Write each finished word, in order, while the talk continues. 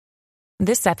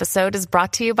This episode is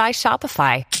brought to you by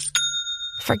Shopify.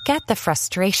 Forget the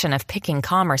frustration of picking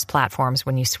commerce platforms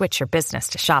when you switch your business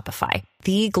to Shopify,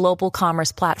 the global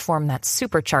commerce platform that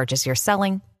supercharges your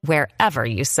selling wherever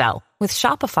you sell. With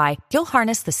Shopify, you'll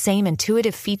harness the same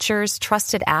intuitive features,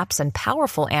 trusted apps, and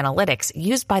powerful analytics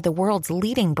used by the world's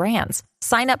leading brands.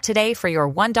 Sign up today for your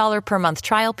 $1 per month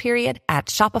trial period at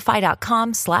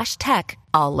shopify.com/tech,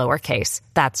 all lowercase.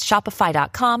 That's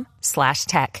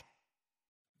shopify.com/tech.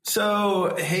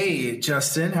 So, hey,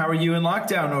 Justin, how are you in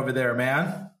lockdown over there,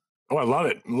 man? Oh, I love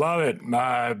it. Love it.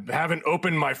 I haven't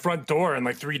opened my front door in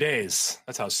like 3 days.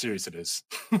 That's how serious it is.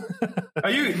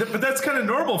 But that's kind of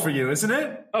normal for you, isn't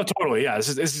it? Oh, totally. Yeah.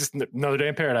 It's just another day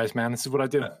in paradise, man. This is what I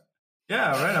do.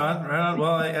 Yeah, right on.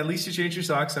 Well, at least you changed your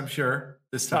socks, I'm sure,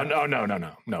 this time.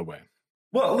 No way.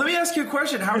 Well, let me ask you a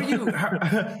question. How are you,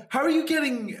 how are you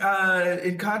getting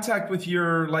in contact with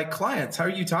your clients? How are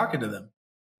you talking to them?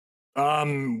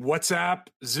 WhatsApp,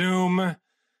 Zoom,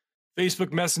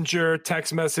 Facebook Messenger,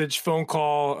 text message, phone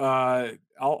call,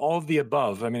 all of the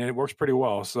above. I mean, it works pretty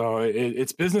well. So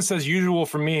it's business as usual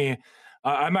for me.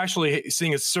 I'm actually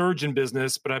seeing a surge in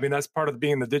business, but I mean, that's part of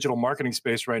being in the digital marketing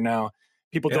space right now.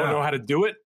 People don't know how to do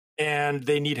it and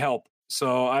they need help.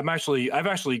 So I've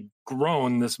actually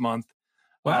grown this month.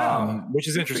 Wow. Which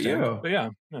is interesting. But yeah.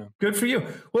 Good for you.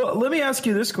 Well, let me ask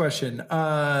you this question.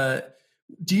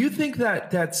 Do you think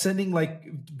that sending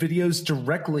videos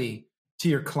directly to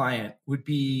your client would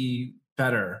be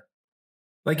better?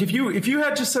 Like if you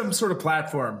had just some sort of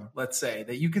platform, let's say,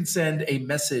 that you can send a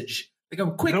message, like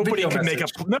a quick video message.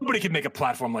 Nobody can make a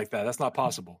platform like that. That's not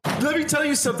possible. Let me tell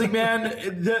you something,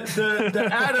 man. The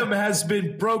atom has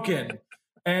been broken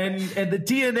and the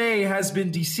DNA has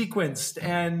been desequenced,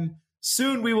 and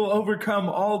soon we will overcome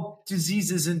all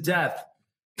diseases and death.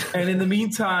 And in the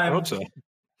meantime, I hope so.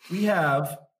 We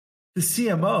have the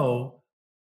CMO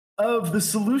of the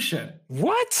solution.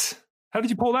 What? How did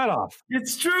you pull that off?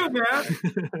 It's true, man.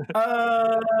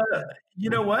 You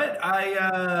know what?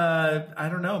 I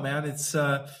don't know, man. It's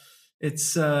the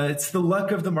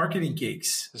luck of the marketing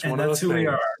geeks, and that's who we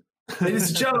are. Ladies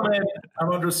and gentlemen,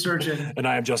 I'm Andres Sturgeon, and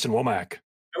I am Justin Womack.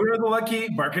 And we are the lucky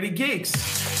marketing geeks.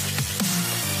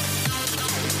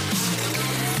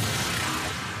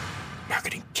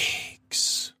 Marketing geeks.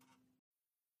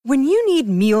 When you need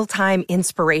mealtime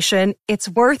inspiration, it's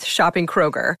worth shopping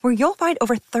Kroger, where you'll find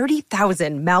over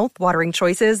 30,000 mouth-watering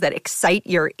choices that excite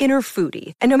your inner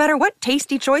foodie. And no matter what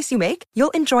tasty choice you make,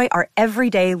 you'll enjoy our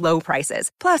everyday low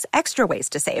prices, plus extra ways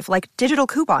to save, like digital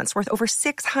coupons worth over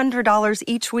 $600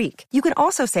 each week. You can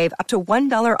also save up to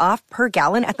 $1 off per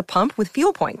gallon at the pump with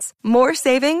fuel points. More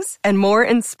savings and more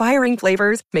inspiring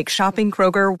flavors make shopping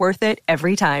Kroger worth it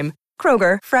every time.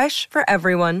 Kroger, fresh for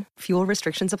everyone. Fuel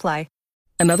restrictions apply.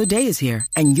 Another day is here,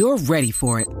 and you're ready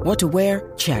for it. What to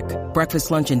wear? Check.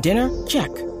 Breakfast, lunch, and dinner? Check.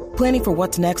 Planning for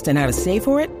what's next and how to save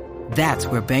for it? That's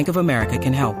where Bank of America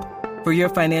can help. For your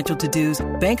financial to-dos,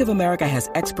 Bank of America has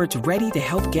experts ready to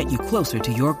help get you closer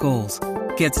to your goals.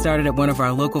 Get started at one of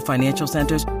our local financial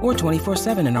centers or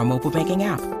 24/7 in our mobile banking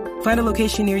app. Find a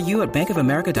location near you at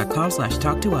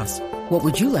bankofamerica.com/talktous. What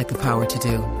would you like the power to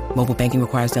do? Mobile banking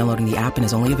requires downloading the app and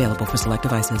is only available for select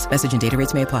devices. Message and data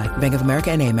rates may apply. Bank of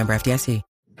America NA, member FDIC.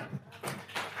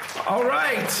 All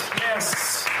right.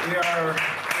 Yes,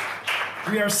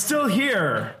 we are still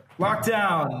here, locked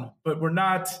down, but we're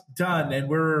not done, and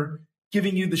we're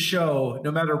giving you the show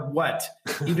no matter what.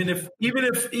 Even if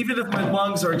my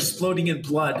lungs are exploding in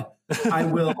blood, I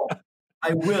will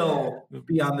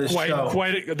be on this show.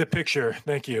 Quite the picture.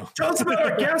 Thank you. Tell us about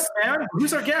our guest, man.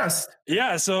 Who's our guest?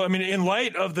 Yeah. So, I mean, in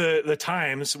light of the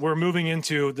times, we're moving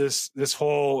into this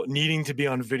whole needing to be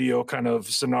on video kind of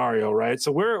scenario, right?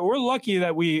 So we're lucky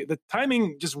that the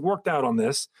timing just worked out on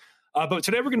this. But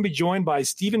today we're going to be joined by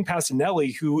Stephen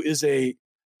Passanelli, who is a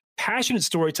passionate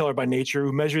storyteller by nature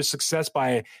who measures success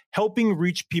by helping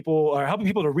people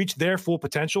to reach their full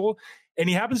potential. And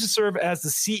he happens to serve as the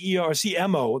CEO or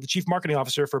CMO, the Chief Marketing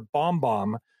Officer for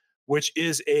BombBomb, which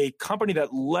is a company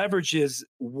that leverages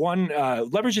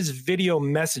video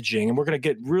messaging. And we're going to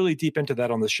get really deep into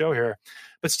that on the show here.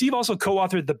 But Steve also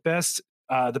co-authored the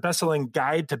best-selling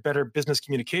guide to better business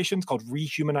communications called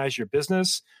Rehumanize Your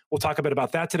Business. We'll talk a bit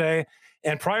about that today.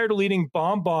 And prior to leading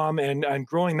BombBomb and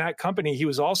growing that company, he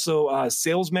was also a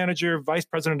sales manager, vice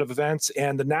president of events,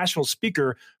 and the national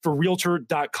speaker for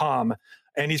Realtor.com.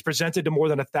 And he's presented to more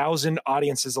than 1,000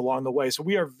 audiences along the way. So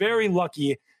we are very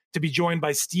lucky to be joined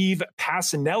by Steve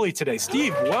Passanelli today.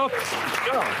 Steve, welcome.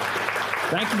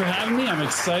 Thank you for having me. I'm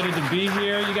excited to be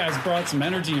here. You guys brought some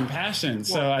energy and passion.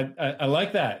 So I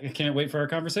like that. I can't wait for our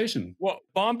conversation. Well,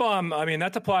 BombBomb, I mean,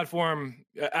 that's a platform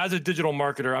as a digital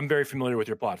marketer, I'm very familiar with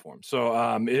your platform. So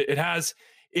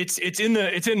it's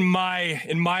in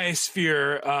my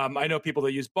sphere. I know people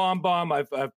that use BombBomb.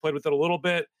 I've played with it a little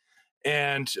bit,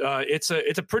 and it's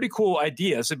a pretty cool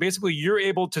idea. So basically, you're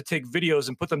able to take videos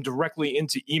and put them directly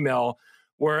into email,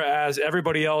 whereas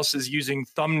everybody else is using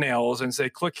thumbnails and say,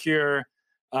 click here.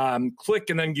 Click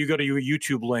and then you go to a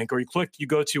YouTube link, or you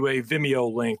go to a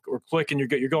Vimeo link, or click and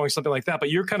you're going something like that. But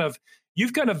you've kind of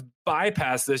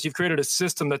bypassed this. You've created a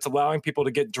system that's allowing people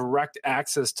to get direct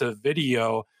access to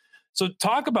video. So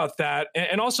talk about that,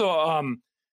 and also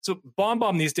so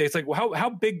BombBomb these days, like how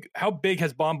big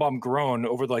has BombBomb grown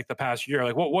over like the past year?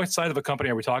 Like what size of a company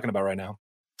are we talking about right now?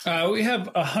 We have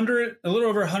a little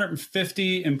over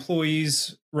 150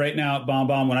 employees right now at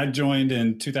BombBomb. When I joined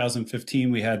in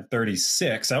 2015, we had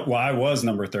 36. I was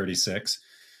number 36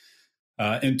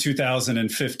 in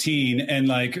 2015.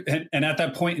 And and at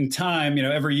that point in time,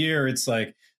 every year it's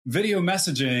like video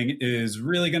messaging is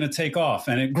really going to take off,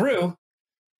 and it grew.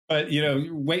 But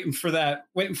waiting for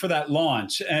that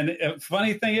launch. And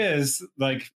funny thing is,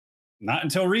 like, not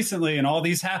until recently, and all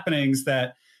these happenings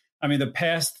that. The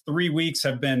past 3 weeks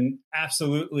have been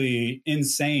absolutely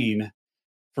insane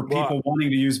for people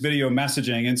wanting to use video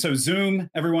messaging. And so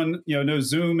Zoom, everyone knows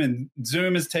Zoom, and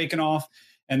Zoom is taken off,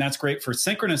 and that's great for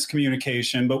synchronous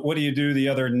communication. But what do you do the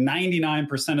other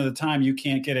 99% of the time? You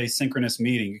can't get a synchronous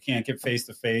meeting. You can't get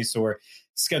face-to-face or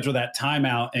schedule that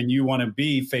timeout, and you want to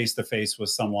be face-to-face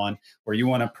with someone, or you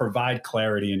want to provide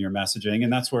clarity in your messaging.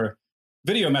 And that's where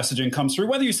video messaging comes through,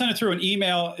 whether you send it through an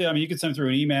email. You can send it through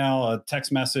an email, a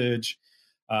text message,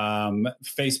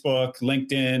 Facebook,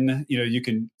 LinkedIn. You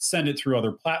can send it through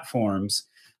other platforms.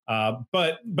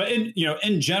 But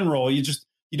in general, you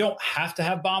don't have to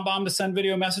have BombBomb to send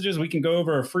video messages. We can go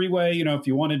over a freeway, if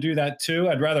you want to do that too.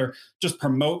 I'd rather just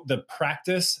promote the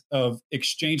practice of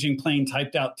exchanging plain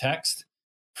typed out text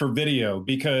for video,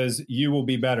 because you will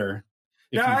be better.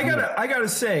 Now, I gotta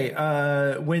say,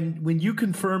 when you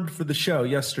confirmed for the show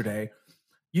yesterday,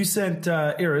 you sent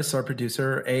Iris, our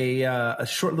producer, a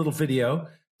short little video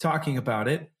talking about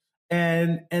it,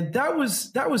 and that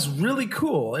was really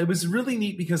cool. It was really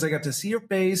neat because I got to see your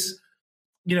face,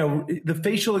 the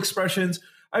facial expressions.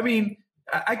 I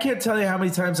can't tell you how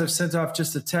many times I've sent off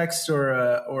just a text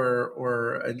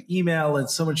or an email, and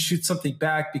someone shoots something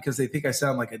back because they think I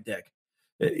sound like a dick.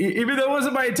 Even though it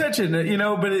wasn't my intention,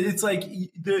 but it's like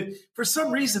for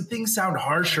some reason things sound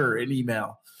harsher in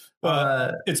email.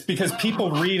 It's because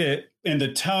people read it in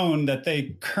the tone that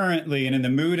they currently, and in the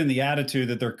mood and the attitude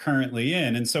that they're currently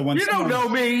in. And so when don't know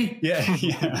me.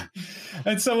 Yeah.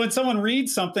 And so when someone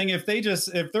reads something, if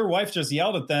their wife just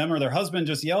yelled at them, or their husband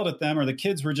just yelled at them, or the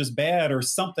kids were just bad, or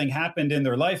something happened in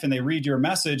their life, and they read your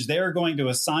message, they're going to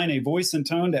assign a voice and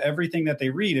tone to everything that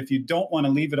they read. If you don't want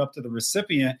to leave it up to the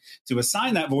recipient to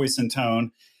assign that voice and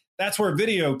tone, that's where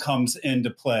video comes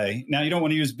into play. Now, you don't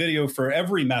want to use video for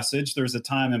every message. There's a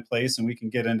time and place, and we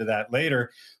can get into that later,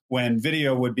 when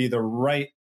video would be the right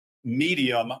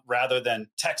medium rather than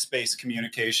text-based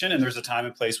communication. And there's a time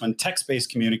and place when text-based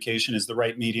communication is the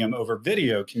right medium over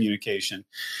video communication.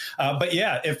 But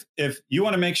yeah, if you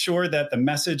want to make sure that the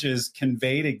message is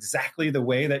conveyed exactly the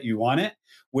way that you want it,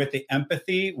 with the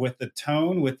empathy, with the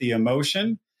tone, with the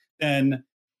emotion, then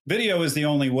video is the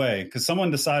only way. Because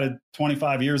someone decided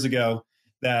 25 years ago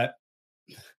that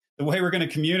the way we're going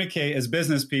to communicate as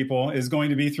business people is going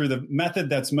to be through the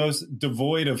method that's most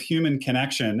devoid of human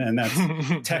connection, and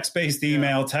that's text-based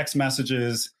email, text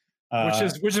messages.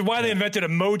 Which is why they invented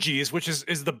emojis, which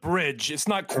is the bridge. It's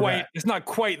not quite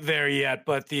there yet,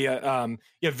 but the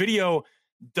video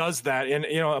does that. And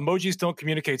emojis don't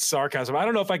communicate sarcasm. I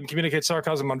don't know if I can communicate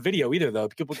sarcasm on video either, though.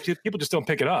 People just don't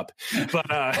pick it up. But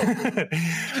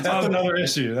that's another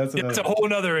issue. It's a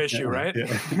whole other issue, right?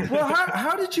 Yeah. Well,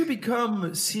 how did you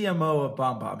become CMO of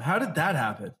BombBomb? How did that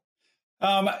happen?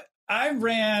 I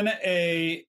ran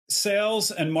a sales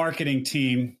and marketing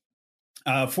team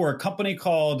for a company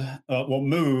called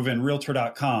Move and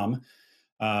Realtor.com.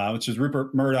 Which is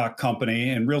Rupert Murdoch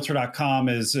company. And Realtor.com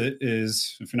is,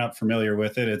 if you're not familiar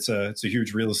with it, it's a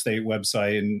huge real estate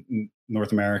website in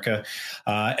North America.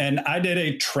 And I did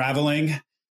a traveling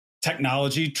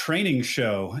technology training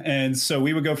show. And so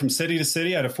we would go from city to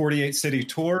city. I had a 48 city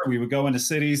tour. We would go into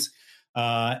cities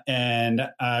and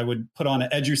I would put on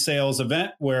an EduSales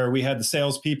event where we had the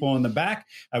salespeople in the back.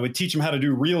 I would teach them how to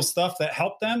do real stuff that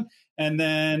helped them. And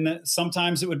then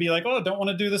sometimes it would be like, oh, don't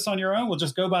want to do this on your own. We'll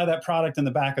just go buy that product in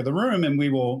the back of the room and we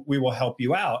will help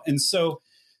you out. And so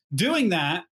doing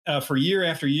that for year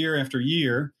after year after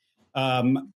year,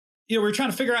 we were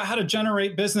trying to figure out how to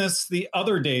generate business the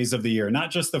other days of the year,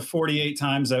 not just the 48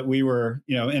 times that we were,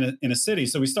 in a city.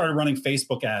 So we started running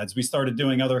Facebook ads. We started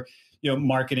doing other,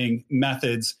 marketing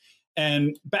methods.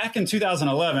 And back in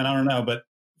 2011, I don't know, but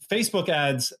Facebook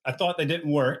ads, I thought they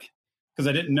didn't work because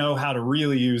I didn't know how to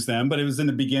really use them. But it was in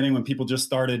the beginning when people just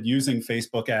started using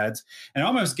Facebook ads, and I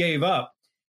almost gave up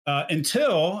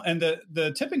until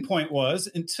the tipping point was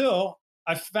until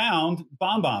I found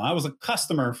BombBomb. I was a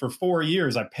customer for 4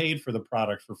 years. I paid for the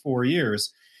product for 4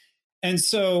 years. And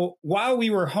so while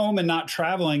we were home and not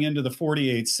traveling into the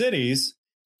 48 cities,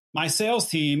 my sales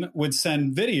team would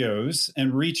send videos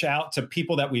and reach out to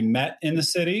people that we met in the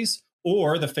cities,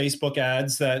 or the Facebook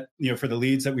ads that, for the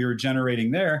leads that we were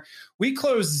generating there. We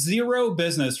closed zero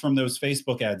business from those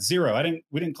Facebook ads. Zero.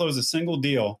 We didn't close a single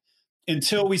deal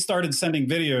until we started sending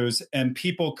videos and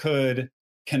people could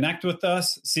connect with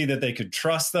us, see that they could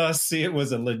trust us, see it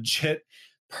was a legit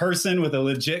person with a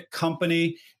legit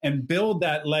company, and build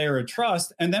that layer of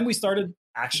trust. And then we started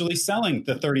actually selling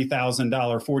the $30,000,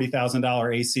 $40,000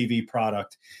 ACV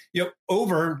product,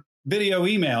 over video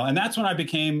email. And that's when I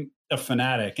became a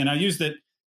fanatic. And I used it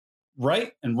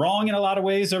right and wrong in a lot of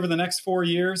ways over the next 4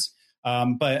 years.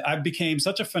 But I became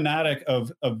such a fanatic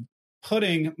of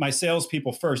putting my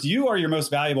salespeople first. You are your most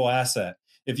valuable asset.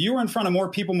 If you were in front of more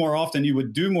people more often, you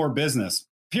would do more business,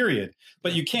 period.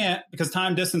 But you can't, because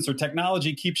time, distance, or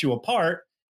technology keeps you apart.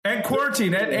 And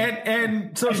quarantine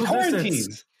and social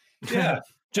distance. Yeah.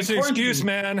 Just an excuse,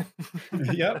 man.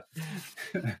 Yep.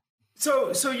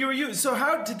 So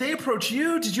how did they approach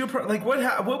you? Did you what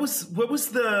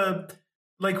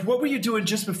were you doing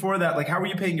just before that? Like, how were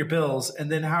you paying your bills?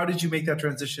 And then how did you make that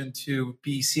transition to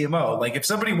be CMO? Like, if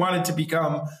somebody wanted to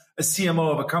become a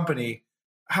CMO of a company,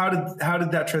 how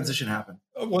did that transition happen?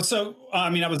 Well, so, I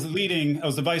was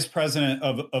the vice president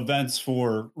of events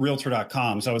for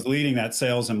Realtor.com. So I was leading that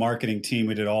sales and marketing team.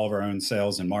 We did all of our own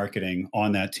sales and marketing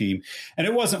on that team. And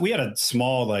we had a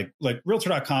small, like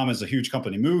Realtor.com is a huge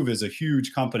company. Move is a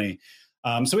huge company.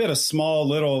 So we had a small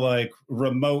little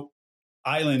remote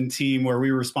island team where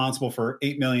we were responsible for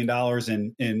 $8 million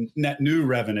in net new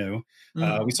revenue.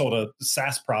 We sold a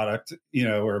SaaS product,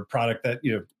 or a product that,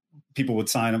 people would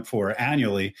sign up for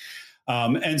annually.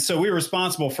 And so we were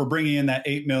responsible for bringing in that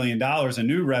 $8 million in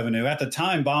new revenue. At the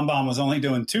time, BombBomb was only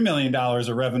doing $2 million of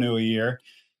revenue a year.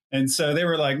 And so they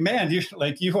were like, man, you're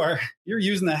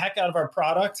using the heck out of our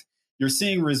product. You're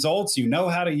seeing results. You know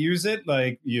how to use it.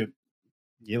 Like you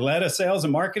led a sales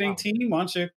and marketing team. Why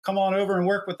don't you come on over and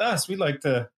work with us? We'd like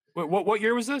to. What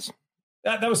year was this?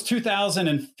 That was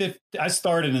 2015. I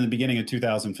started in the beginning of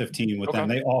 2015 with them.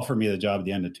 They offered me the job at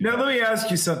the end of 2015. Now, let me ask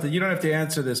you something. You don't have to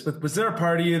answer this, but was there a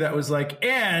part of you that was like,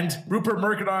 and Rupert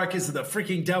Murdoch is the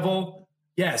freaking devil?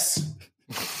 Yes.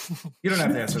 You don't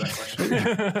have to answer that question.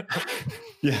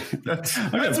 Yeah. That's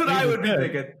what I would be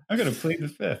thinking. I'm going to plead the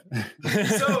fifth.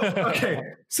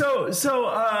 So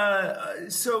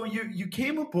you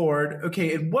came aboard.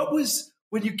 Okay. And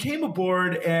when you came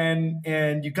aboard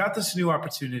and you got this new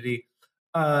opportunity,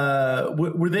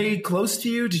 were they close to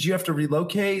you? Did you have to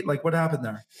relocate? Like, what happened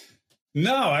there?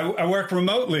 No, I work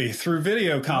remotely through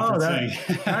video conferencing.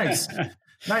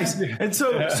 Nice. And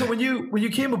so when you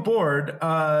came aboard,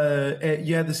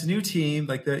 you had this new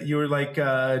team, you were like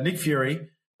Nick Fury,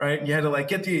 right? You had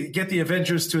to get the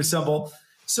Avengers to assemble.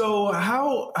 So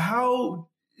how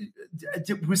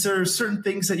was there certain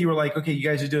things that you were like, okay, you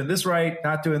guys are doing this right,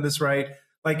 not doing this right?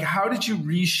 Like, how did you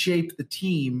reshape the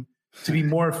team to be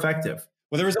more effective?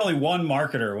 Well, there was only one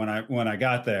marketer when I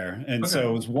got there. And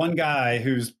so it was one guy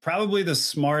who's probably the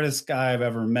smartest guy I've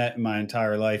ever met in my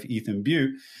entire life, Ethan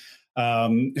Butte,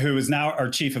 who is now our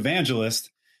chief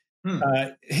evangelist.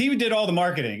 He did all the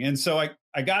marketing. And so I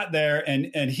got there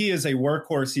and he is a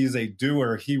workhorse. He is a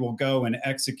doer. He will go and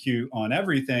execute on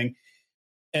everything.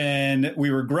 And we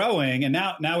were growing. And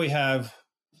now we have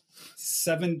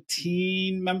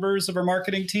 17 members of our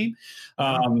marketing team.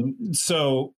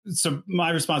 So my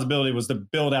responsibility was to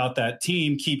build out that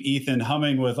team, keep Ethan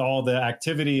humming with all the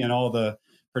activity and all the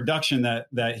production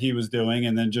that he was doing,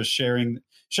 and then just sharing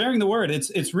the word.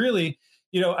 It's really,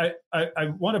 I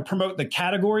want to promote the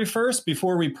category first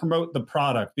before we promote the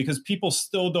product, because people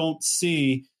still don't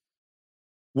see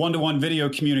one-to-one video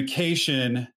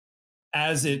communication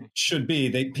as it should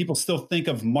be. People still think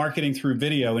of marketing through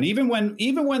video. And even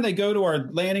when they go to our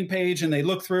landing page and they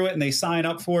look through it and they sign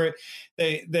up for it,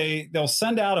 they'll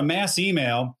send out a mass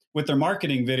email with their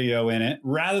marketing video in it,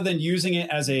 rather than using it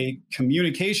as a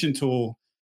communication tool.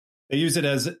 They use it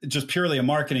as just purely a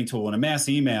marketing tool and a mass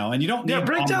email. And you don't need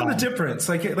break down the difference.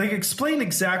 Like explain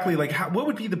exactly what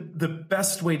would be the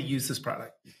best way to use this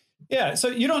product. Yeah, so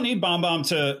you don't need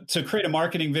BombBomb to create a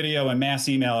marketing video and mass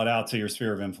email it out to your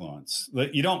sphere of influence.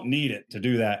 You don't need it to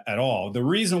do that at all. The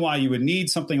reason why you would need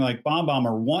something like BombBomb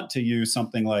or want to use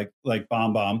something like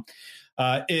BombBomb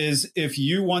is if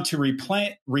you want to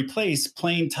replace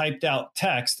plain typed out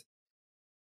text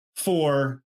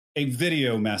for a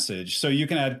video message. So you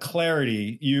can add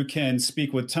clarity, you can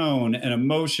speak with tone and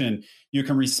emotion, you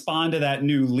can respond to that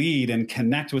new lead and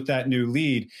connect with that new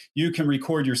lead. You can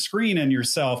record your screen and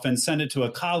yourself and send it to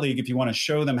a colleague if you want to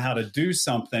show them how to do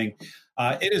something.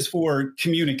 It is for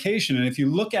communication. And if you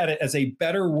look at it as a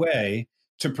better way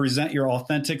to present your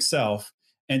authentic self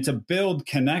and to build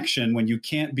connection when you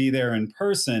can't be there in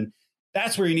person,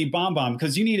 that's where you need BombBomb,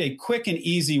 because you need a quick and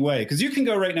easy way. Because you can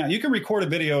go right now, you can record a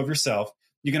video of yourself.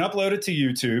 You can upload it to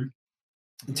YouTube,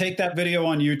 take that video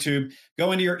on YouTube,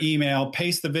 go into your email,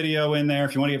 paste the video in there.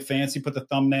 If you want to get fancy, put the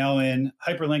thumbnail in,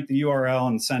 hyperlink the URL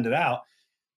and send it out.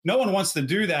 No one wants to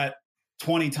do that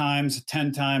 20 times,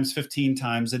 10 times, 15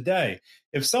 times a day.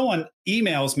 If someone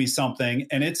emails me something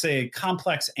and it's a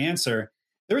complex answer,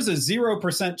 there's a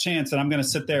 0% chance that I'm going to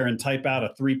sit there and type out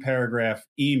a 3-paragraph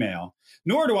email.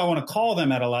 Nor do I want to call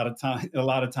them at a lot of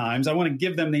times. I want to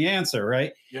give them the answer,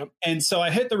 right? Yep. And so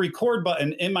I hit the record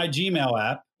button in my Gmail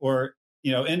app, or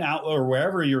in Outlook or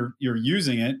wherever you're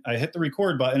using it. I hit the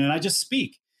record button and I just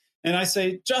speak, and I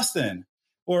say, Justin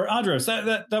or Andros,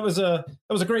 that was a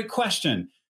great question.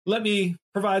 Let me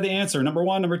provide the answer. Number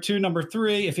 1, number 2, number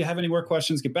 3. If you have any more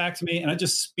questions, get back to me. And I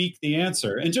just speak the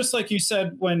answer. And just like you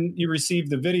said when you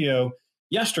received the video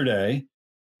yesterday,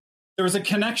 there was a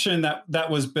connection that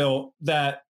was built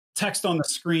that text on the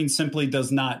screen simply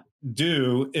does not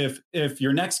do. If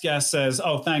your next guest says,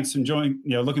 "Oh, thanks, enjoying,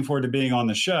 looking forward to being on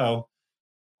the show,"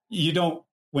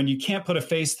 when you can't put a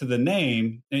face to the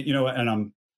name, and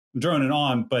I'm droning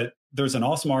on, but there's an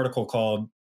awesome article called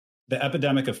 "The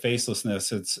Epidemic of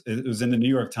Facelessness." It was in the New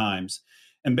York Times.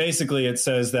 And basically it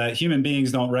says that human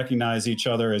beings don't recognize each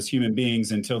other as human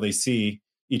beings until they see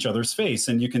each other's face.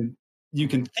 And you can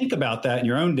think about that in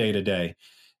your own day to day.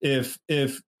 If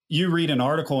you read an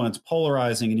article and it's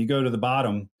polarizing and you go to the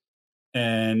bottom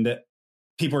and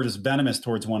people are just venomous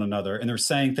towards one another and they're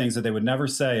saying things that they would never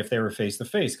say if they were face to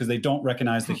face because they don't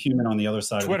recognize the human on the other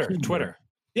side of the keyboard. Twitter.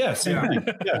 Yeah, same thing.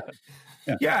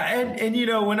 Yeah. And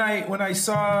when I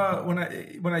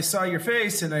saw your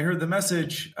face and I heard the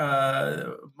message,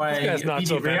 my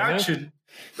immediate reaction,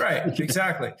 right,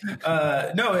 exactly.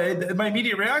 My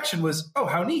immediate reaction was, "Oh,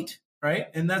 how neat." Right.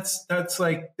 And that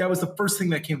was the first thing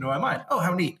that came to my mind. Oh,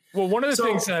 how neat. Well, one of the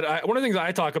things that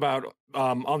I talk about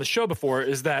on the show before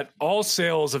is that all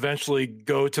sales eventually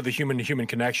go to the human to human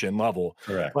connection level.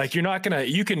 Correct. Like you're not going to,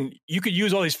 you could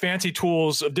use all these fancy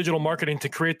tools of digital marketing to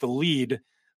create the lead,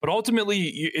 but ultimately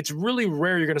it's really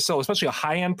rare you're going to sell, especially a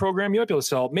high-end program. You might be able to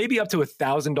sell maybe up to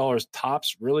 $1,000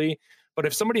 tops, really. But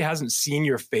if somebody hasn't seen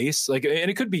your face, and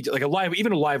it could be like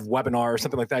even a live webinar or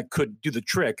something like that could do the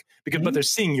trick but they're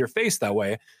seeing your face that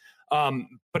way.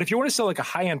 But if you want to sell like a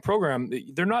high-end program,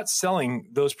 they're not selling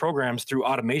those programs through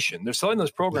automation. They're selling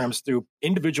those programs through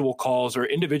individual calls or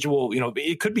individual,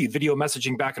 it could be video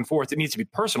messaging back and forth. It needs to be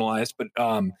personalized, but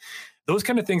those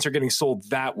kind of things are getting sold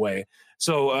that way.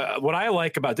 So what I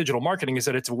like about digital marketing is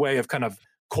that it's a way of kind of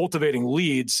cultivating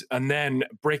leads and then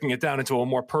breaking it down into a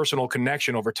more personal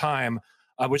connection over time,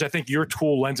 which I think your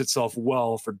tool lends itself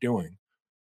well for doing.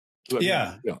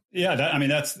 Yeah.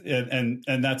 That's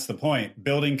the point.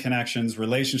 Building connections,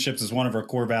 relationships is one of our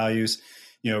core values.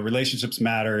 Relationships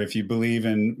matter. If you believe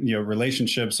in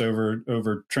relationships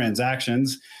over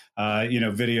transactions,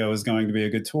 video is going to be a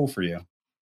good tool for you.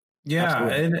 Yeah.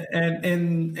 Absolutely.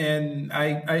 And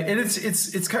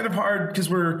it's kind of hard because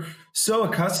we're so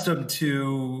accustomed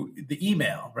to the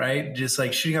email, right? Just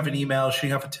like shooting off an email,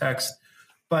 shooting off a text.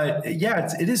 But yeah,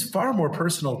 it is far more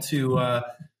personal to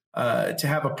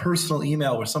have a personal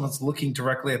email where someone's looking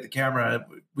directly at the camera,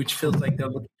 which feels like they're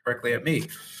looking directly at me.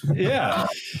 Yeah.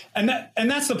 And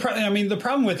that's the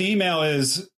problem with email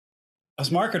is us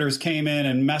marketers came in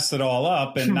and messed it all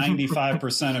up, and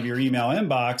 95% of your email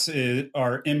inbox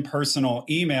are impersonal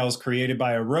emails created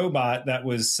by a robot that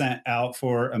was sent out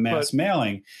for a mass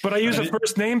mailing. But I use a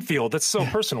first name field. That's so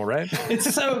personal, right?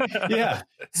 It's so, yeah.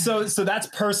 So that's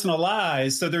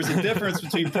personalized. So there's a difference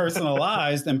between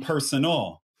personalized and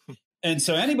personal. And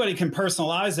so anybody can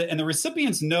personalize it, and the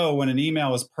recipients know when an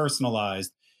email is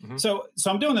personalized. Mm-hmm. So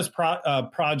I'm doing this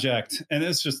project, and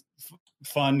it's just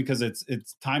fun because it's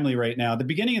timely right now. At the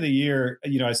beginning of the year, I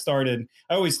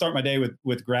always start my day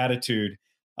with gratitude.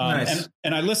 Nice.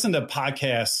 And I listen to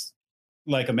podcasts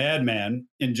like a madman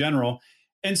in general.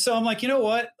 And so I'm like, you know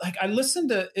what? Like I listen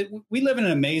to it. We live in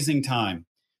an amazing time.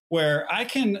 where I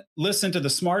can listen to the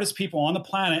smartest people on the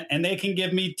planet and they can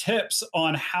give me tips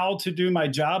on how to do my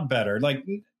job better. Like,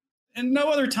 and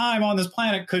no other time on this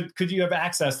planet could you have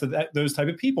access to those type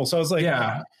of people. So I was like,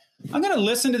 Yeah. I'm going to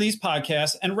listen to these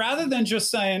podcasts, and rather than just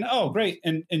saying, oh, great,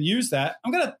 and use that,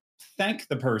 I'm going to thank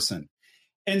the person.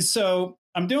 And so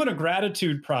I'm doing a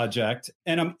gratitude project,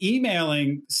 and I'm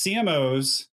emailing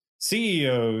CMOs,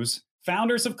 CEOs,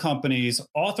 founders of companies,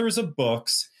 authors of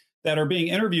books that are being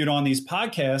interviewed on these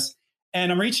podcasts.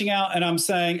 And I'm reaching out and I'm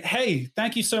saying, hey,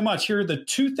 thank you so much. Here are the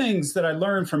 2 things that I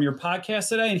learned from your podcast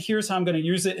today, and here's how I'm going to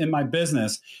use it in my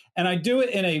business. And I do it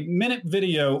in a minute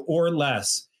video or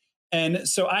less. And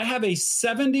so I have a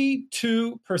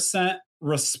 72%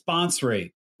 response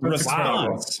rate.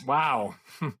 Wow.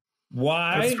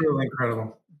 Why? That's really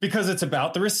incredible. Because it's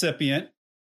about the recipient,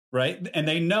 right? And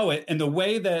they know it. And the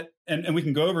way that, and we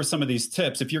can go over some of these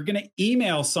tips. If you're going to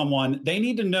email someone, they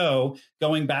need to know,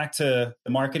 going back to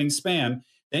the marketing spam,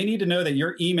 they need to know that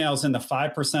your email's in the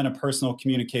 5% of personal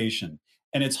communication.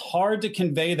 And it's hard to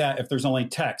convey that if there's only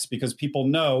text, because people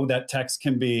know that text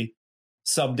can be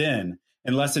subbed in,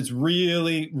 unless it's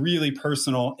really, really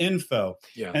personal info.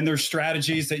 Yeah. And there's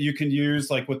strategies that you can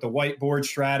use, like with the whiteboard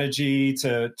strategy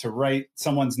to write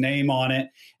someone's name on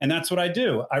it. And that's what I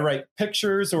do. I write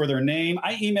pictures or their name.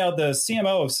 I emailed the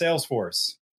CMO of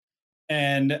Salesforce,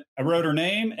 and I wrote her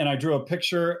name, and I drew a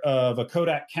picture of a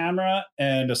Kodak camera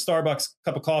and a Starbucks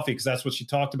cup of coffee, because that's what she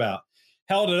talked about.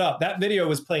 Held it up. That video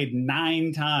was played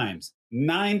 9 times.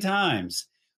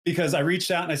 Because I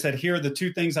reached out and I said, here are the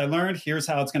 2 things I learned. Here's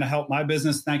how it's going to help my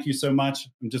business. Thank you so much.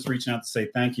 I'm just reaching out to say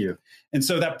thank you. And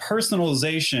so that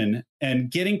personalization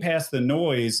and getting past the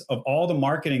noise of all the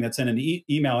marketing that's in an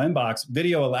email inbox,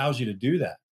 video allows you to do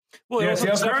that. Well, Yeah,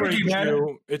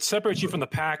 it separates you from the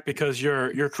pack, because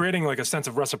you're creating like a sense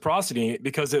of reciprocity,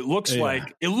 because it looks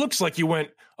like you went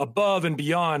above and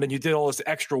beyond and you did all this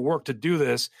extra work to do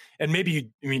this. And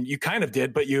maybe you kind of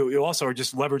did, but you also are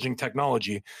just leveraging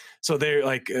technology. So they're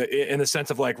like, in the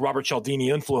sense of like Robert Cialdini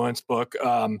influence book,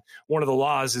 one of the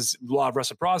laws is law of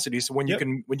reciprocity. So when you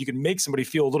can make somebody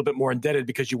feel a little bit more indebted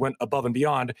because you went above and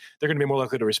beyond, they're going to be more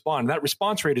likely to respond. And that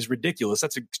response rate is ridiculous.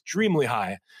 That's extremely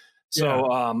high.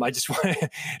 So I just want to,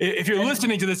 if you're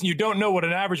listening to this and you don't know what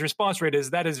an average response rate is,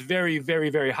 that is very, very,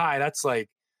 very high. That's like,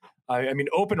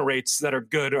 open rates that are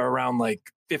good are around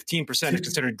like 15% is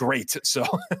considered great. So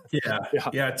yeah.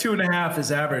 2.5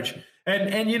 is average.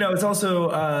 And it's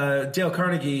also Dale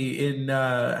Carnegie in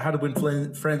How to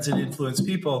Win Friends and Influence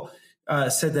People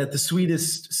said that the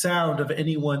sweetest sound of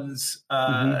anyone's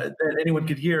that anyone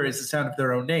could hear is the sound of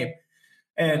their own name.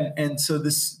 And so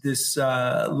this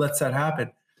lets that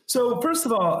happen. So first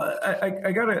of all,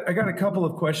 I got a couple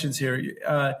of questions here.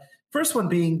 First one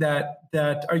being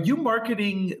that are you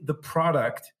marketing the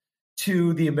product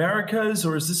to the Americas,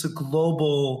 or is this a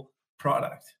global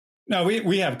product? No,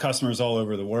 we have customers all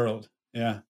over the world.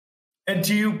 Yeah. And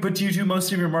do you do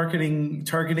most of your marketing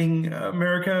targeting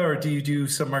America, or do you do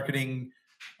some marketing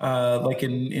like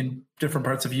in different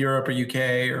parts of Europe or UK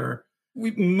or?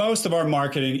 Most of our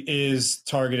marketing is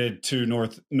targeted to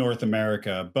North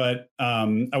America, but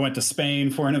I went to Spain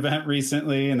for an event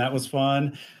recently, and that was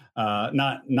fun.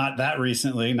 Not that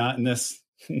recently, not in this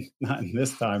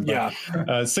time,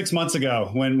 but 6 months ago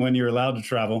when you're allowed to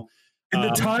travel. In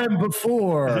the time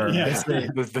before.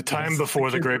 The time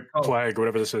before the Great Plague,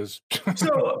 whatever this is.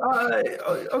 So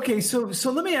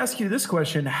let me ask you this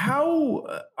question.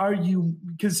 How are you,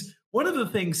 because one of the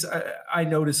things I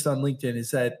noticed on LinkedIn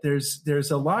is that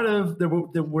there's a lot of, there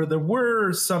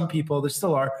were some people, there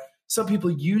still are, some people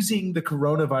using the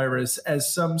coronavirus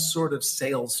as some sort of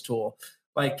sales tool,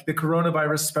 like the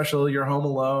coronavirus special, you're home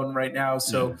alone right now,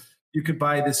 so you could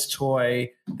buy this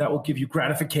toy that will give you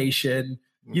gratification.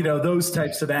 Those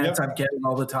types of ads I'm getting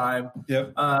all the time.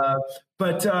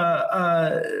 But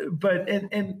a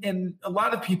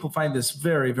lot of people find this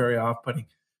very, very off-putting.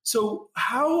 So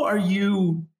how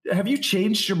have you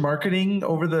changed your marketing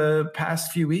over the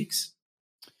past few weeks?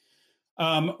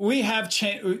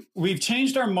 We've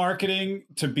changed our marketing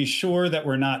to be sure that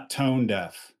we're not tone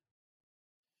deaf.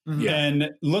 Mm-hmm. And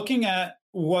looking at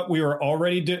what we were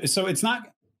already doing. So it's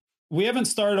not, we haven't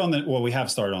started on we have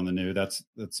started on the new.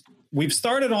 We've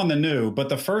started on the new, but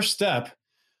the first step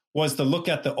was to look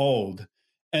at the old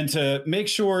and to make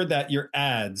sure that your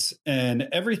ads and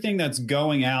everything that's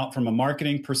going out from a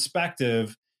marketing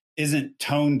perspective isn't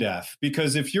tone deaf.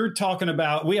 Because if you're talking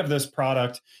about, we have this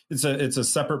product, it's a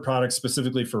separate product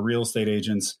specifically for real estate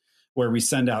agents, where we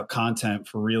send out content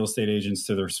for real estate agents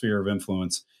to their sphere of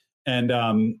influence.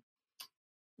 And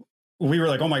we were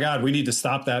like, oh my God, we need to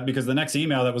stop that, because the next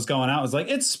email that was going out was like,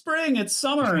 it's spring, it's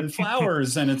summer and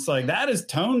flowers. And it's like, that is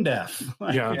tone deaf.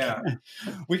 Like,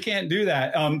 we can't do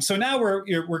that. So now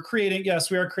we're creating, yes,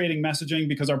 we are creating messaging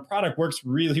because our product works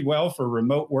really well for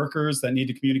remote workers that need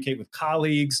to communicate with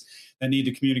colleagues, that need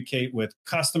to communicate with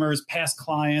customers, past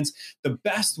clients. The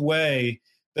best way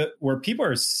where people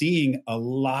are seeing a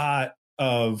lot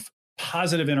of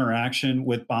positive interaction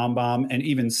with BombBomb and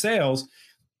even sales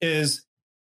is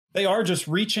they are just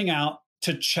reaching out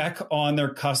to check on their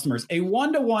customers. A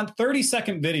 1-to-1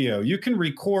 30-second video, you can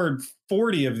record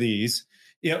 40 of these,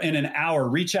 in an hour.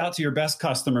 Reach out to your best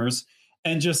customers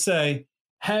and just say,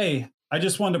 hey, I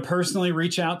just wanted to personally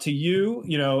reach out to you,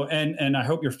 and I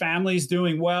hope your family's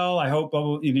doing well. I hope,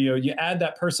 you add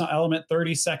that personal element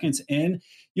 30 seconds in.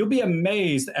 You'll be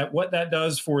amazed at what that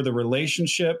does for the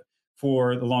relationship,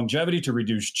 for the longevity, to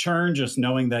reduce churn, just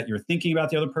knowing that you're thinking about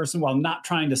the other person while not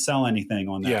trying to sell anything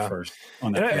on that first.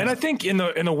 And I think in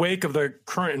the wake of the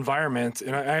current environment,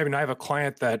 and I have a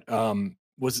client that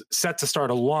was set to start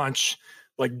a launch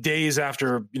like days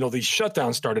after these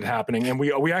shutdowns started happening, and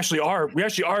we actually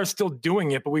are still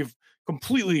doing it, but we've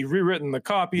completely rewritten the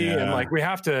copy, and like we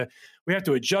have to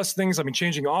adjust things. I mean,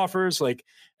 changing offers, and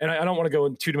I don't want to go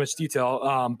into too much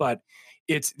detail, but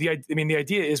it's the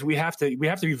idea is we have to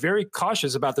be very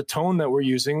cautious about the tone that we're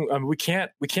using. We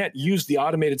can't use the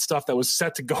automated stuff that was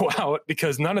set to go out,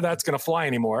 because none of that's going to fly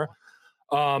anymore.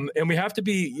 And we have to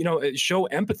be, show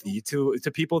empathy to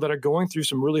people that are going through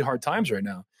some really hard times right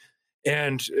now.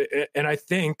 And I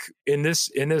think in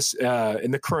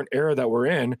the current era that we're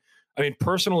in, I mean,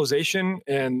 personalization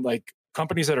and like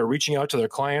companies that are reaching out to their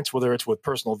clients, whether it's with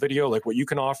personal video, like what you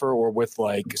can offer, or with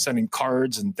like sending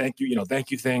cards and thank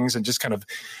you things, and just kind of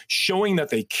showing that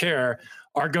they care,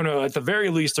 are going to, at the very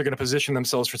least, they're going to position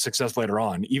themselves for success later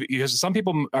on. Because some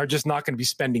people are just not going to be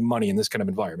spending money in this kind of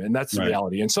environment. And that's the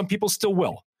reality. And some people still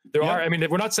will. There are, I mean,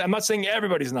 I'm not saying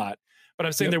everybody's not, but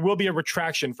I'm saying there will be a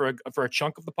retraction for a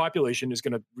chunk of the population is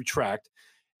going to retract.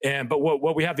 But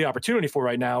what we have the opportunity for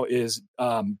right now is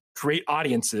create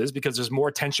audiences, because there's more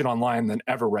attention online than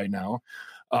ever right now.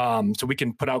 So we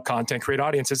can put out content, create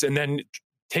audiences, and then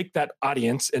take that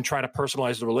audience and try to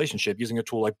personalize the relationship using a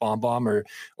tool like BombBomb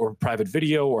or private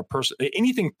video or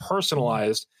anything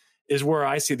personalized is where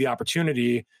I see the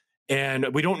opportunity. And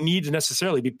we don't need to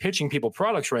necessarily be pitching people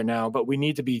products right now, but we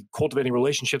need to be cultivating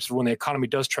relationships for when the economy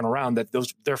does turn around, that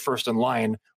they're first in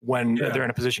line when they're in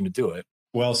a position to do it.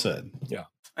 Well said. Yeah.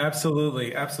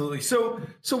 Absolutely. So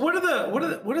what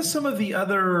are some of the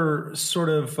other sort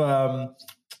of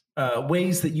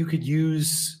ways that you could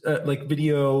use like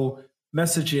video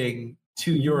messaging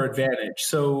to your advantage?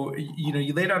 So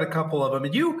you laid out a couple of them,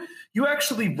 and you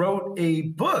actually wrote a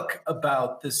book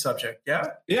about this subject.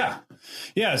 Yeah.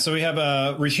 So we have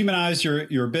Rehumanize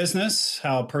Your Business: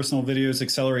 How Personal Videos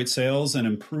Accelerate Sales and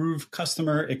Improve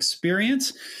Customer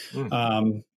Experience.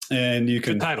 And you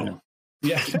can good title.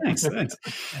 Yeah, thanks.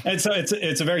 And so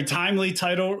it's a very timely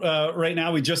title right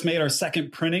now. We just made our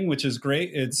second printing, which is great.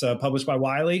 It's published by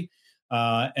Wiley,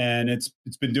 and it's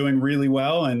been doing really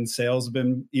well, and sales have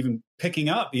been even picking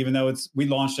up, even though we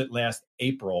launched it last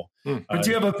April. But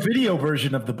you have a video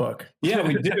version of the book. Yeah,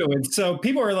 we do. And so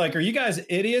people are like, "Are you guys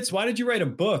idiots? Why did you write a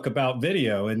book about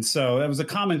video?" And so that was a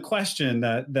common question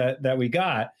that we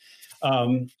got.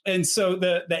 And so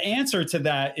the answer to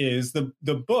that is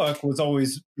the book was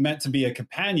always meant to be a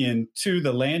companion to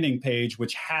the landing page,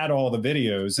 which had all the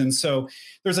videos. And so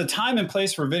there's a time and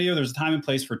place for video. There's a time and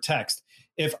place for text.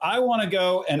 If I want to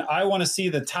go and I want to see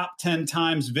the top 10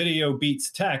 times video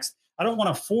beats text, I don't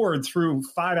want to forward through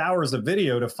 5 hours of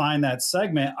video to find that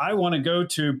segment. I want to go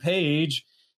to page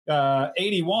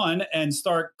 81 and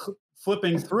start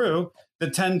flipping through the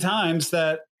 10 times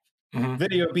that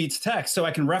video beats text, so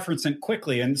I can reference it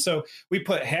quickly. And so we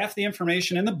put half the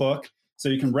information in the book, so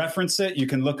you can reference it, you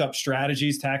can look up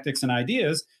strategies, tactics, and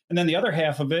ideas. And then the other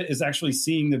half of it is actually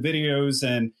seeing the videos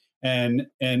and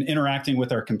interacting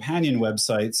with our companion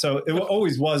website. So it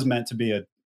always was meant to be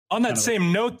on that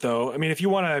same note, though. I mean, if you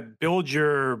want to build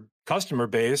your customer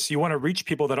base, you want to reach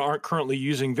people that aren't currently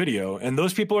using video, and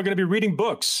those people are going to be reading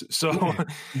books. So I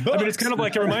mean, it's kind of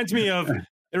like, it reminds me of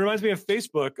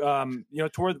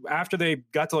Facebook. Toward after they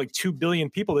got to like 2 billion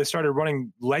people, they started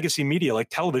running legacy media like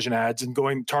television ads and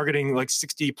targeting like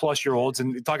 60-plus-year-olds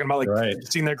and talking about like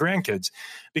seeing their grandkids,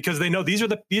 because they know these are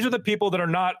the people that are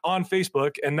not on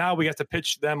Facebook, and now we have to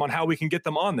pitch them on how we can get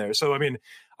them on there. So I mean,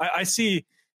 I see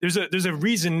there's a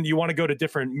reason you want to go to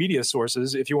different media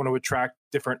sources if you want to attract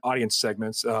different audience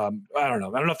segments. I don't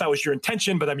know if that was your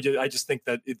intention, but I just think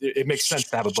that it makes sense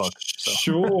to have a book. So.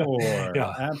 Sure.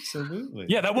 Yeah, absolutely.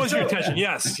 Yeah, that was your intention.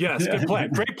 Yes. Good plan.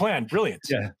 Great plan. Brilliant.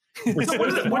 Yeah. So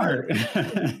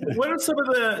what are some of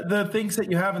the things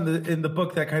that you have in the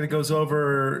book that kind of goes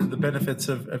over the benefits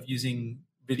of using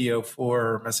video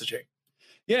for messaging?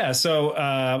 Yeah. So,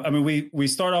 we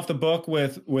start off the book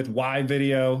with why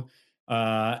video,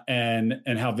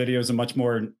 and how video is a much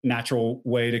more natural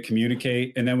way to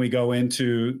communicate. And then we go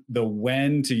into the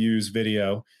when to use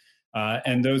video.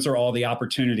 And those are all the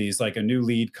opportunities, like a new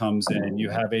lead comes in, you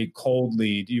have a cold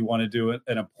lead, you want to do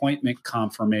an appointment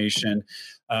confirmation,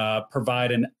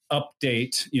 provide an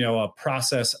update, a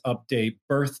process update,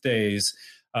 birthdays,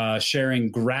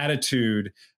 sharing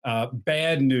gratitude,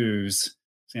 bad news.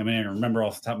 See, I mean, I don't remember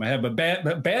off the top of my head, but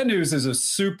bad news is a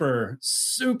super,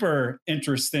 super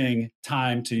interesting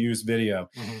time to use video.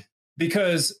 Mm-hmm.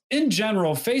 Because in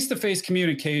general, face-to-face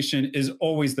communication is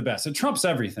always the best. It trumps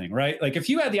everything, right? Like if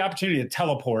you had the opportunity to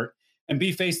teleport and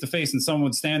be face-to-face and someone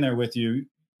would stand there with you,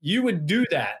 you would do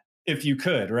that if you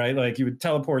could, right? Like you would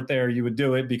teleport there, you would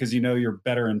do it because you're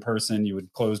better in person. You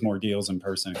would close more deals in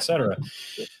person, et cetera.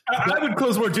 I would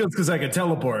close more deals because I could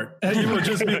teleport. And you would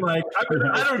just be like,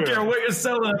 I don't care what you're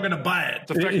selling, I'm going to buy it.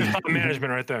 It's effective time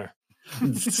management right there.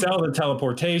 Sell the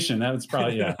teleportation. That was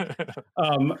probably, yeah.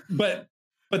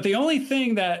 But the only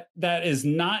thing that is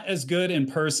not as good in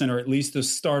person, or at least to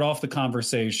start off the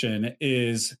conversation,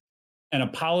 is an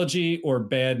apology or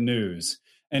bad news.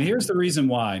 And here's the reason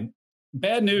why.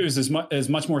 Bad news is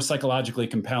much more psychologically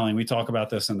compelling. We talk about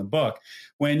this in the book.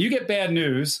 When you get bad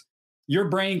news, your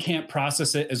brain can't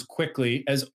process it as quickly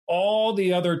as all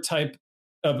the other type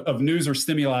of news or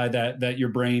stimuli that your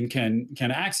brain can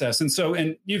access. And so,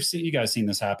 and you guys seen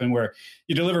this happen where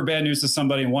you deliver bad news to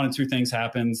somebody and one of two things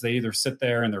happens. They either sit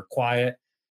there and they're quiet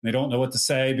and they don't know what to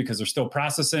say because they're still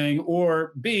processing,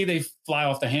 or B, they fly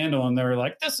off the handle and they're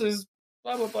like, this is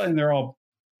blah, blah, blah. And they're all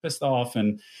pissed off.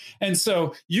 And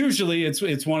so usually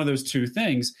it's one of those two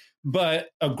things. But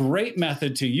a great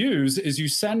method to use is you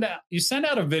send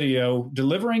out a video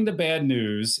delivering the bad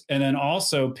news and then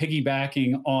also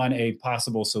piggybacking on a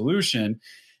possible solution.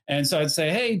 And so I'd say,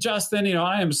 hey, Justin,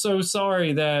 I am so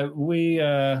sorry that we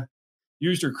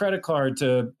used your credit card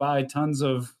to buy tons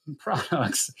of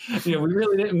products. We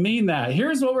really didn't mean that.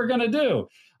 Here's what we're going to do.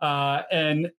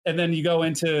 And then you go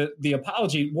into the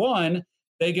apology. One,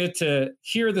 they get to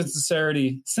hear the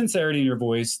sincerity in your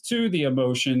voice. 2, the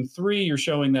emotion. 3, you're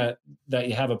showing that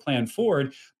you have a plan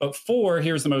forward. But 4,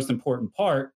 here's the most important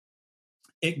part.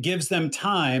 It gives them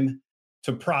time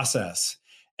to process.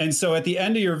 And so at the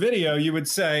end of your video, you would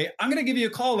say, I'm going to give you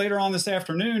a call later on this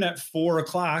afternoon at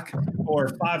 4:00 or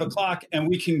 5:00, and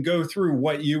we can go through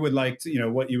what you would like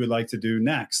to do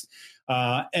next.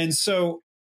 And so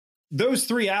those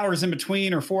 3 hours in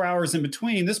between or 4 hours in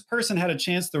between, this person had a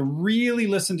chance to really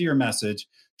listen to your message,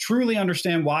 truly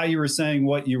understand why you were saying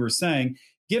what you were saying,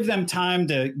 give them time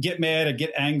to get mad or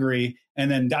get angry, and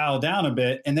then dial down a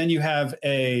bit. And then you have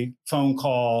a phone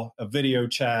call, a video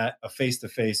chat, a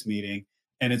face-to-face meeting,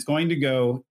 and it's going to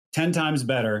go 10 times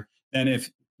better than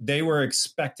if they were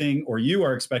expecting, or you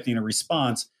are expecting, a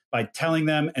response by telling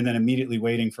them and then immediately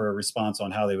waiting for a response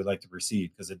on how they would like to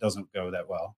proceed, because it doesn't go that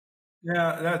well.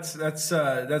 Yeah,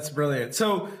 that's brilliant.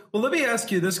 So, well, let me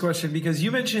ask you this question, because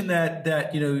you mentioned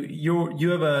that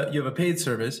you have a paid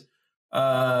service,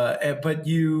 but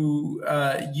you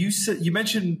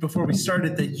mentioned before we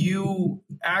started that you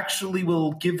actually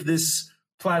will give this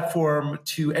platform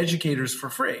to educators for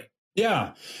free.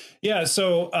 Yeah.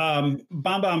 So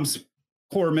BombBomb's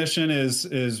core mission is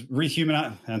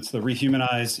rehumanize. That's the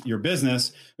rehumanize your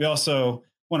business. We also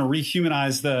want to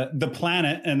rehumanize the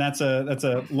planet, and that's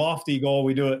a lofty goal.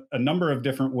 We do it a number of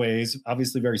different ways,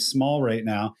 obviously very small right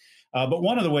now, but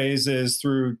one of the ways is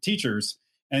through teachers.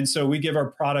 And so we give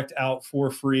our product out for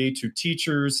free to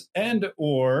teachers,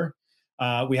 or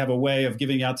we have a way of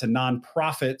giving out to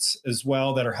nonprofits as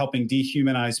well that are helping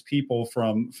dehumanize people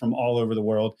from all over the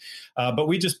world. But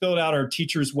we just built out our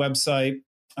teachers website,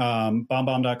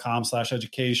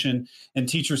 bombbomb.com/education, and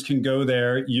teachers can go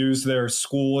there, use their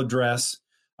school address,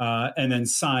 and then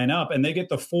sign up, and they get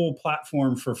the full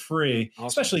platform for free. Awesome.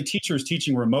 Especially teachers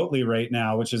teaching remotely right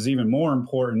now, which is even more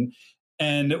important.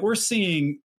 And we're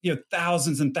seeing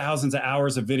thousands and thousands of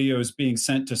hours of videos being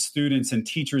sent to students and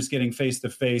teachers getting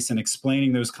face-to-face and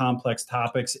explaining those complex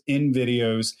topics in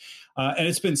videos. And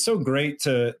it's been so great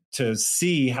to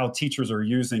see how teachers are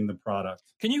using the product.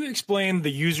 Can you explain the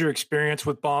user experience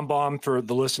with BombBomb for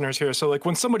the listeners here? So like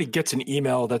when somebody gets an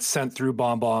email that's sent through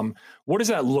BombBomb, what does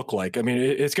that look like? I mean,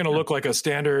 it's going to look like a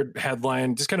standard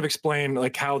headline. Just kind of explain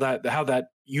like how that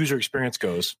user experience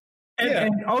goes.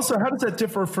 And also, how does that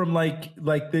differ from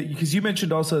because you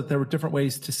mentioned also that there were different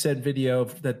ways to send video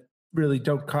that really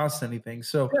don't cost anything.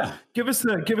 So give us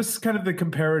kind of the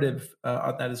comparative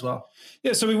on that as well.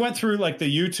 Yeah. So we went through like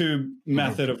the YouTube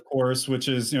method, of course, which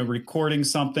is, recording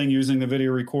something using the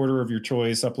video recorder of your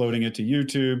choice, uploading it to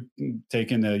YouTube,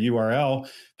 taking the URL,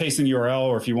 pasting the URL,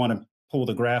 or if you want to pull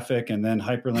the graphic and then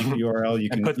hyperlink the URL, you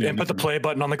can put the play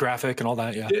button on the graphic and all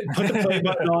that. Yeah. Put the play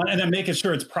button on and then making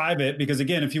sure it's private, because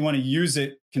again, if you want to use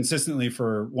it consistently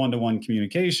for one-to-one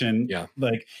communication,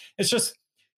 it's just,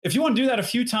 if you want to do that a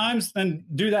few times, then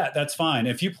do that. That's fine.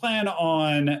 If you plan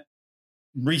on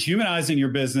rehumanizing your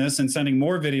business and sending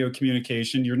more video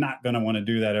communication, you're not going to want to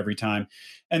do that every time.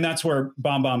 And that's where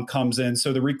BombBomb comes in.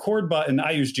 So the record button,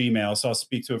 I use Gmail, so I'll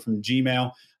speak to it from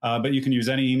Gmail, but you can use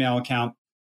any email account.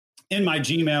 In my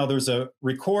Gmail, there's a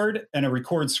record and a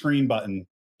record screen button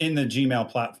in the Gmail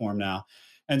platform now.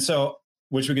 And so,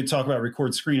 which we could talk about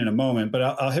record screen in a moment, but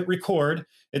I'll hit record.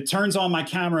 It turns on my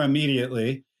camera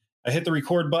immediately. I hit the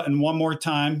record button one more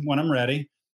time when I'm ready.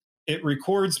 It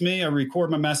records me. I record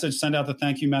my message, send out the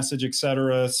thank you message,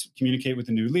 etc., communicate with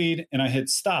the new lead, and I hit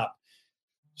stop.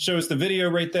 Shows the video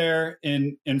right there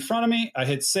in front of me. I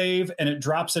hit save, and it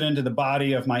drops it into the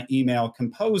body of my email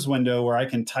compose window where I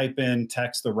can type in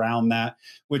text around that,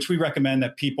 which we recommend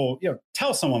that people,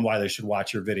 tell someone why they should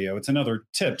watch your video. It's another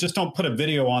tip. Just don't put a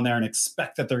video on there and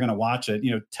expect that they're going to watch it.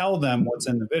 Tell them what's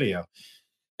in the video.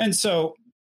 And so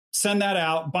send that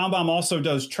out. BombBomb also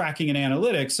does tracking and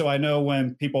analytics. So I know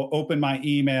when people open my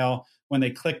email, when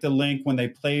they click the link, when they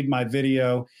played my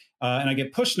video, and I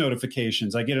get push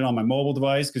notifications. I get it on my mobile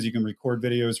device because you can record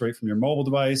videos right from your mobile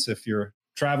device if you're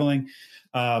traveling,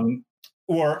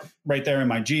 or right there in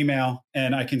my Gmail,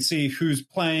 and I can see who's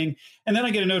playing. And then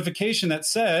I get a notification that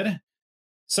said,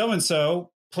 so-and-so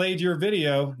played your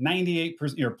video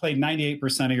 98%, or played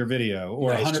 98% of your video,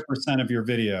 or 100% of your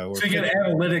video. So you get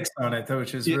analytics on it,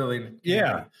 which is really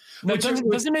Now,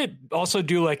 doesn't it also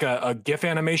do like a GIF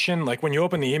animation? Like when you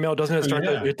open the email, doesn't it start?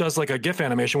 It does like a GIF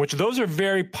animation, which those are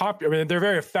very popular. I mean, they're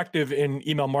very effective in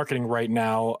email marketing right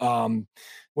now.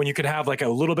 When you can have like a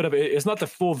little bit of it's not the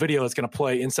full video that's going to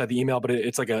play inside the email, but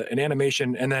it's like an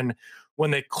animation, and then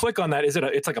when they click on that,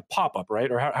 it's like a pop up,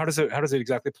 right? Or how does it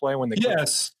exactly play when they?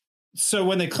 Yes. So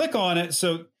when they click on it,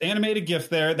 so animated GIF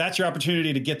there, that's your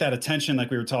opportunity to get that attention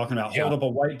like we were talking about. Hold up a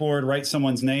whiteboard, write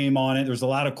someone's name on it. There's a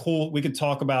lot of cool, we could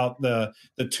talk about the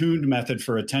tuned method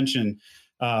for attention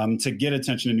to get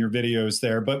attention in your videos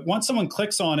there. But once someone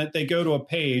clicks on it, they go to a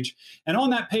page. And on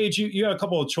that page, you have a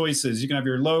couple of choices. You can have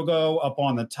your logo up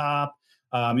on the top,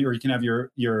 or you can have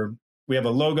we have a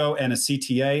logo and a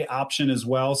CTA option as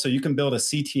well. So you can build a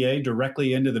CTA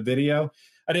directly into the video.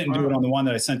 I didn't do it on the one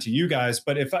that I sent to you guys,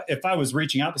 but if I was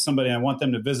reaching out to somebody and I want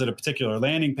them to visit a particular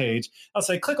landing page, I'll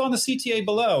say, click on the CTA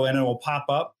below, and it will pop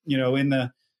up, in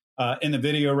the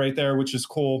video right there, which is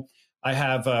cool. I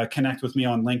have connect with me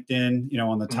on LinkedIn,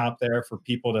 on the top there for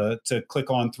people to click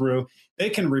on through. They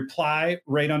can reply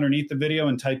right underneath the video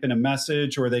and type in a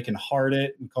message, or they can heart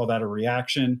it. We call that a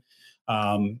reaction.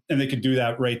 And they could do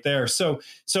that right there. So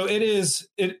it is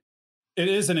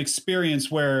an experience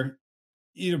where,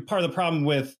 part of the problem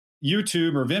with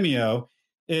YouTube or Vimeo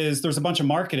is there's a bunch of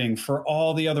marketing for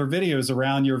all the other videos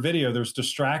around your video. There's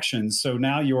distractions. So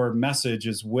now your message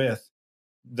is with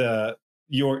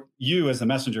you as the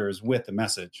messenger is with the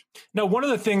message. Now, one of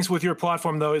the things with your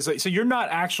platform though is so you're not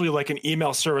actually like an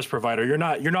email service provider. You're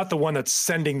not the one that's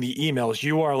sending the emails.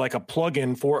 You are like a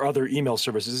plugin for other email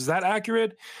services. Is that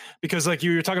accurate? Because like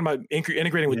you're talking about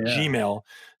integrating with Gmail.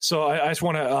 So I just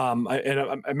want to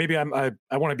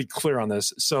I want to be clear on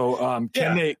this. So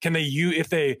can they use if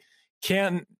they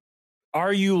can?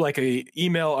 Are you like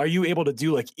are you able to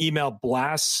do like email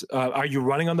blasts? Are you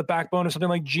running on the backbone of something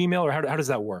like Gmail, or how does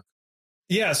that work?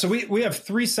 Yeah, so we have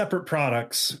three separate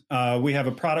products. We have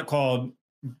a product called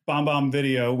BombBomb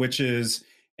Video, which is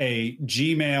a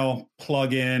Gmail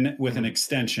plugin with an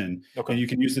extension. Okay. And you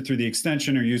can use it through the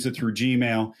extension or use it through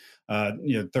Gmail.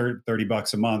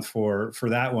 $30 a month for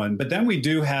that one. But then we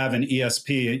do have an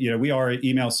ESP. We are an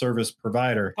email service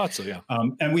provider.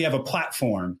 And we have a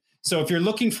platform. So if you're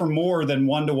looking for more than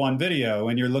one-to-one video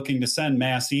and you're looking to send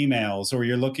mass emails, or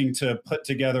you're looking to put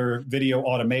together video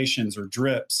automations or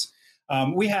drips,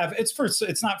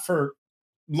 It's not for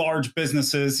large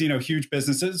businesses, huge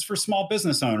businesses, for small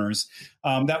business owners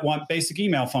that want basic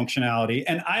email functionality.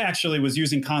 And I actually was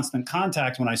using Constant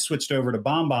Contact when I switched over to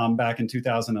BombBomb back in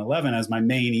 2011 as my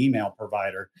main email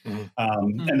provider.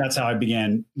 And that's how I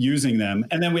began using them.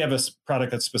 And then we have a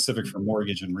product that's specific for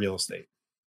mortgage and real estate.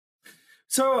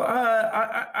 So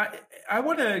I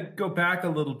want to go back a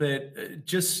little bit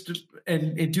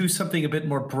and do something a bit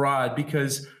more broad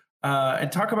because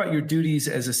and talk about your duties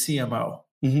as a CMO.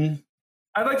 Mm-hmm.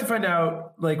 I'd like to find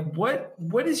out, like,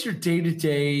 what is your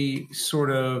day-to-day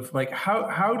sort of like,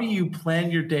 how do you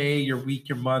plan your day, your week,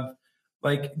 your month,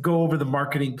 like go over the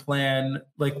marketing plan?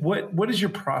 Like what is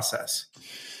your process?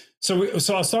 So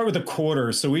I'll start with the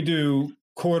quarter. So we do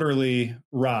quarterly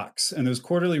rocks, and those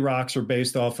quarterly rocks are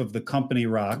based off of the company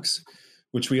rocks,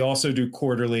 which we also do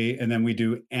quarterly, and then we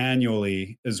do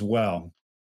annually as well.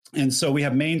 And so we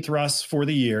have main thrusts for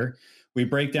the year. We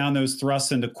break down those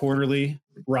thrusts into quarterly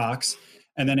rocks.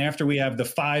 And then after we have the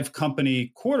 5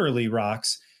 company quarterly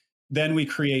rocks, then we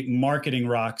create marketing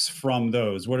rocks from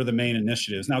those. What are the main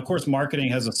initiatives? Now, of course,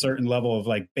 marketing has a certain level of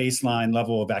like baseline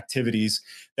level of activities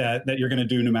that you're going to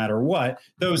do no matter what.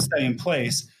 Those stay in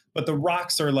place. But the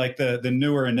rocks are like the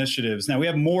newer initiatives. Now, we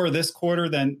have more this quarter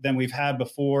than we've had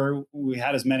before. We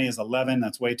had as many as 11.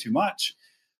 That's way too much.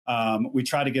 We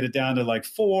try to get it down to like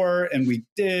 4, and we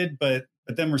did, but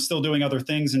then we're still doing other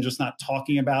things and just not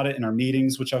talking about it in our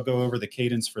meetings, which I'll go over the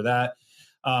cadence for that.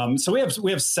 So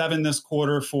we have 7 this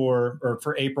quarter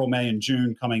for April, May, and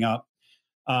June coming up.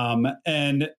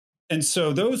 And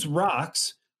so those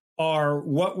rocks are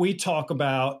what we talk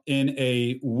about in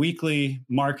a weekly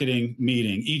marketing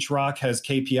meeting. Each rock has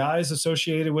KPIs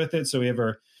associated with it. So we have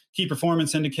our key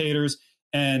performance indicators,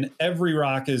 and every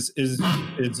rock is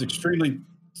extremely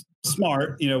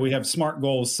smart. We have SMART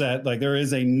goals set. Like there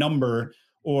is a number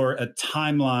or a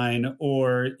timeline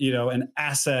or, an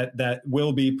asset that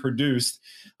will be produced.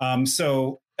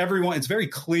 So everyone, it's very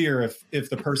clear if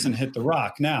the person hit the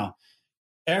rock. Now,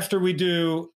 after we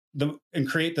do and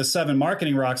create the 7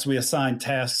 marketing rocks, we assign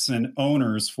tasks and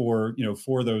owners for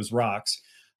those rocks.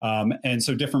 And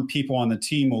so different people on the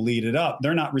team will lead it up.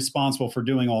 They're not responsible for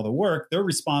doing all the work. They're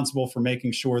responsible for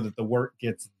making sure that the work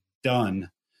gets done.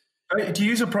 Do you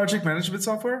use a project management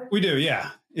software? We do,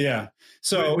 yeah.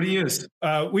 So what do you use?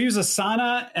 We use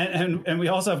Asana, and we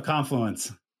also have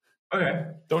Confluence. Okay.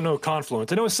 Don't know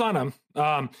Confluence. I know Asana.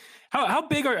 How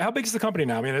big is the company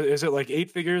now? I mean, is it like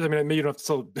 8 figures? I mean, maybe you don't have to.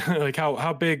 So, like,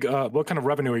 how big? What kind of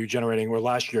revenue are you generating? Or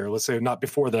last year, let's say, not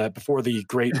before the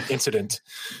great incident.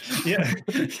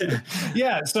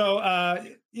 Yeah. So,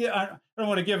 I don't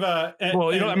want to give a.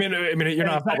 Well, I mean, you're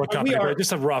not a public company, but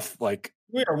just a rough like.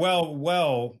 We are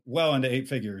well into 8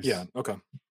 figures. Yeah. Okay.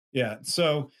 Yeah.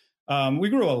 So we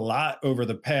grew a lot over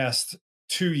the past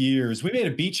 2 years. We made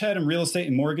a beachhead in real estate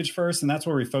and mortgage first, and that's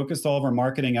where we focused all of our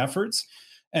marketing efforts.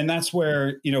 And that's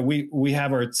where we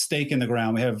have our stake in the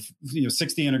ground. We have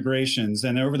 60 integrations,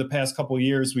 and over the past couple of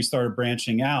years, we started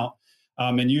branching out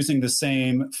and using the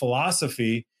same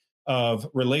philosophy of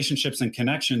relationships and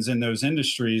connections in those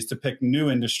industries to pick new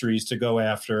industries to go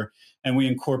after. And we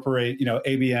incorporate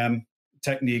ABM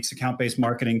techniques, account-based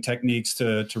marketing techniques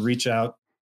to reach out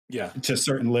to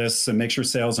certain lists and make sure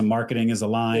sales and marketing is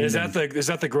aligned. Is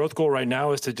that the growth goal right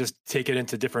now, is to just take it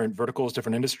into different verticals,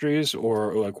 different industries,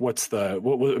 or like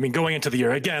going into the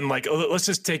year again, like let's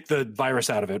just take the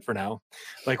virus out of it for now.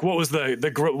 Like what was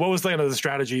the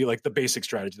strategy, like the basic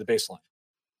strategy, the baseline?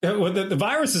 Yeah, well, the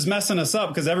virus is messing us up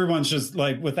because everyone's just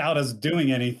like, without us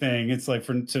doing anything, it's like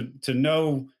to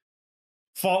no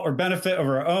fault or benefit of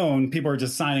our own, people are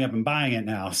just signing up and buying it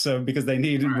now. So because they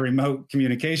need remote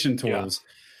communication tools.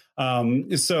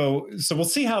 Yeah. So we'll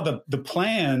see how the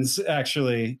plans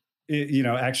actually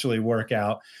work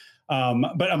out.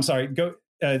 But I'm sorry, go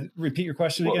repeat your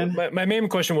question again. My main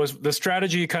question was the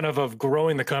strategy kind of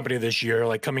growing the company this year,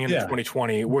 like coming into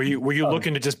 2020. Were you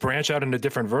looking to just branch out into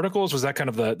different verticals? Was that kind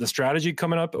of the strategy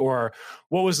coming up, or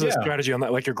what was the strategy on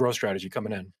that, like your growth strategy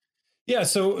coming in? Yeah.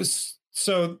 So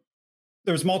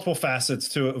there's multiple facets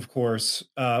to it, of course.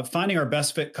 Finding our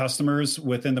best fit customers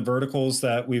within the verticals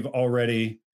that we're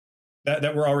already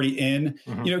in,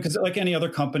 because like any other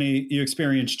company, you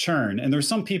experience churn, and there's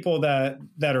some people that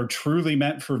are truly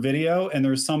meant for video, and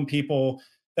there's some people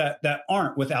that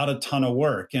aren't, without a ton of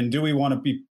work. And do we want to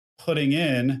be putting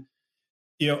in,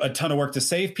 a ton of work to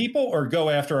save people, or go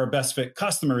after our best fit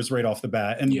customers right off the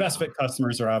bat? And best fit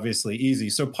customers are obviously easy.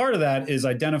 So part of that is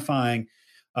identifying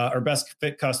our best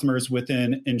fit customers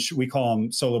within, we call them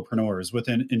solopreneurs,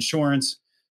 within insurance,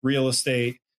 real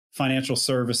estate, financial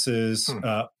services,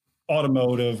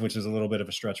 automotive, which is a little bit of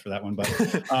a stretch for that one, but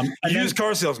used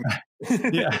car salesman.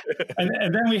 Yeah.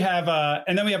 And then we have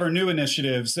our new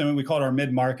initiatives, and we call it our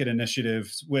mid-market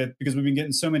initiatives, because we've been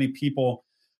getting so many people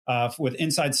with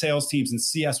inside sales teams and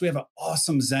CS. We have an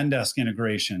awesome Zendesk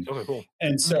integration. Okay, cool.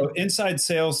 And so inside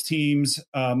sales teams,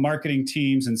 marketing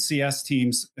teams, and CS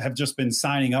teams have just been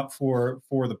signing up for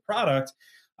the product.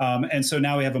 And so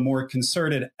now we have a more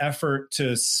concerted effort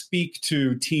to speak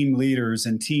to team leaders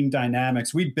and team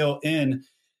dynamics. We built in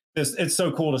this, it's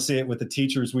so cool to see it with the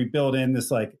teachers. We built in this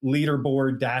like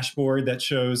leaderboard dashboard that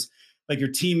shows like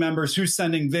your team members, who's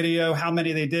sending video, how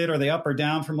many they did, are they up or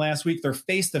down from last week, their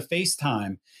face-to-face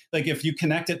time. Like if you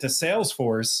connect it to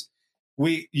Salesforce,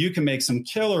 you can make some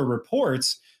killer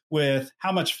reports with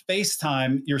how much face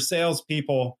time your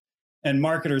salespeople and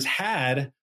marketers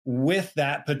had with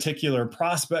that particular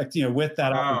prospect, with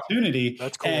that opportunity.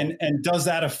 That's cool. And does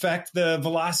that affect the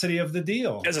velocity of the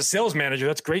deal? As a sales manager,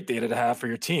 that's great data to have for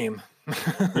your team.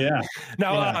 Yeah.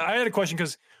 Now, I had a question,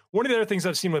 because one of the other things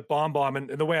I've seen with BombBomb, and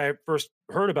the way I first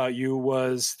heard about you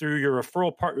was through your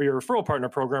referral partner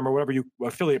program, or whatever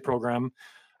affiliate program,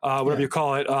 whatever you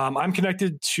call it. I'm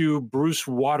connected to Bruce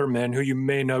Waterman, who you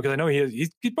may know, because I know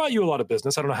he brought you a lot of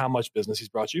business. I don't know how much business he's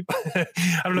brought you. I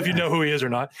don't know if you know who he is or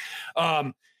not.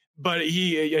 But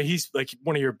he's like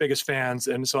one of your biggest fans,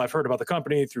 and so I've heard about the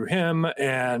company through him,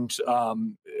 and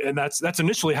that's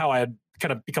initially how I had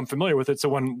kind of become familiar with it. So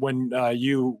when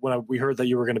we heard that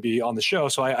you were going to be on the show,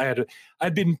 so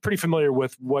I'd been pretty familiar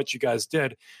with what you guys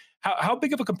did. How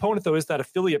big of a component though is that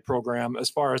affiliate program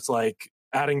as far as like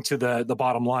adding to the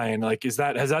bottom line? Like, has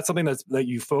that something that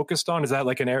you focused on? Is that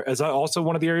like is that also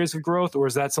one of the areas of growth, or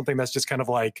is that something that's just kind of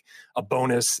like a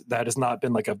bonus that has not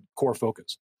been like a core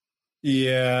focus?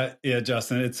 Yeah,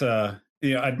 Justin, it's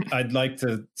I'd like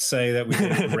to say that we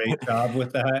did a great job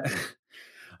with that.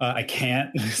 I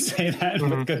can't say that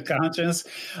with good conscience.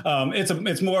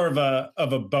 It's more of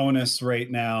a bonus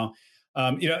right now.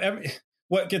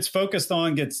 What gets focused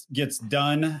on gets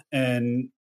done, and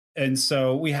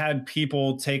so we had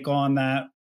people take on that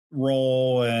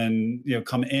role and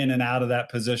come in and out of that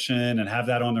position and have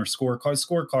that on their scorecards.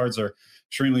 Scorecards are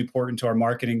extremely important to our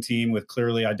marketing team, with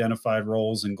clearly identified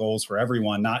roles and goals for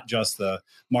everyone, not just the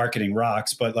marketing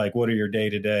rocks, but like, what are your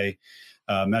day-to-day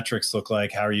metrics look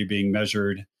like? How are you being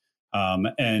measured?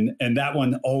 And that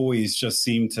one always just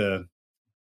seemed to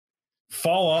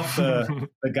fall off the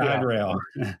guide rail.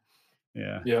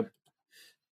 Yeah. Yep.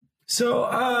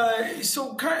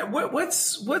 So kind of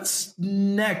what's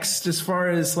next as far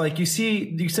as like you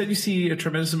said you see a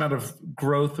tremendous amount of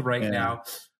growth right now.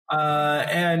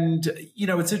 And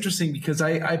it's interesting because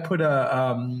I put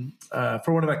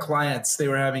for one of my clients, they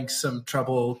were having some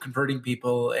trouble converting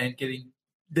people and getting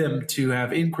them to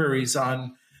have inquiries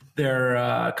on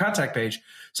their contact page.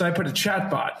 So I put a chat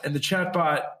bot, and the chat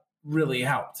bot really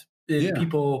helped.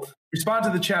 People respond to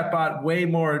the chat bot way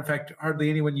more. In fact, hardly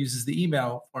anyone uses the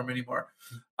email form anymore.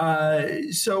 Obviously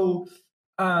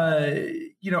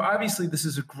this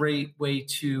is a great way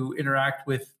to interact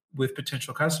with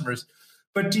potential customers.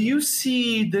 But do you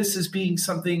see this as being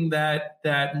something that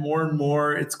more and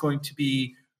more it's going to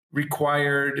be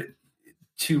required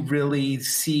to really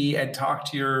see and talk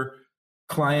to your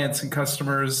clients and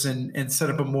customers and set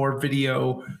up a more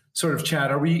video sort of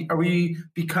chat? Are we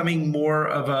becoming more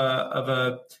of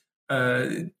a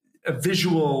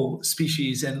visual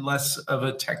species and less of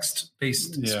a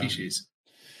text-based species?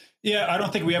 Yeah, I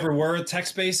don't think we ever were a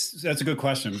text-based. That's a good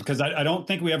question, because I don't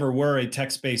think we ever were a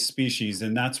text-based species.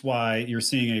 And that's why you're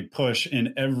seeing a push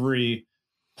in every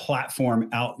platform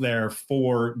out there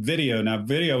for video. Now,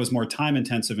 video is more time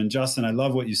intensive. And Justin, I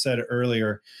love what you said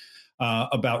earlier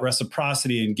about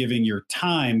reciprocity and giving your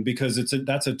time, because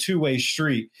that's a two-way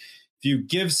street. If you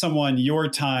give someone your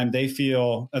time, they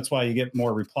feel, that's why you get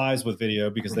more replies with video,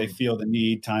 because they feel the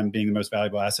need, time being the most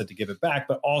valuable asset, to give it back.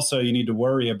 But also you need to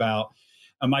worry about,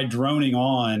 am I droning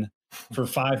on for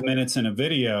 5 minutes in a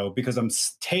video because I'm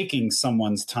taking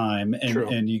someone's time,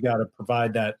 and you got to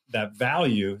provide that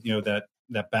value,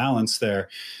 that balance there.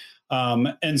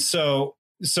 And so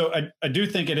I do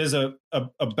think it is a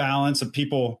balance of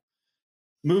people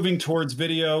moving towards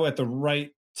video at the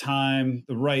right time,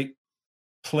 the right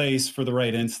place for the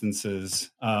right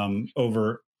instances,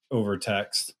 over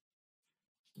text.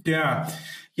 Yeah.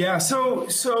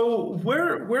 So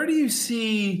where do you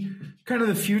see kind of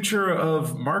the future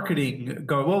of marketing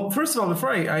going? Well, first of all,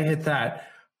 before I hit that,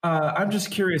 I'm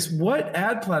just curious, what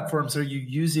ad platforms are you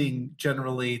using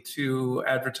generally to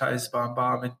advertise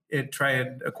BombBomb and try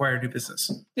and acquire new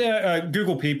business? Yeah,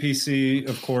 Google PPC,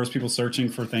 of course, people searching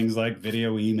for things like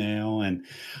video, email, and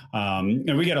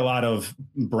we get a lot of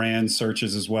brand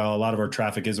searches as well. A lot of our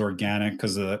traffic is organic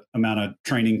because of the amount of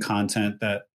training content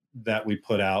that that we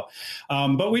put out.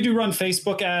 But we do run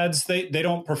Facebook ads. They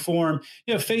don't perform.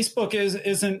 Facebook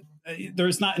isn't.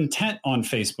 There's not intent on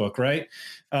Facebook, right?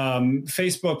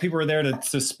 Facebook, people are there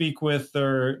to speak with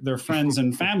their friends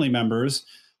and family members.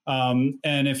 And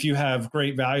if you have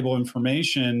great, valuable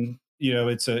information,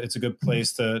 it's a good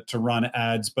place to run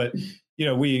ads. But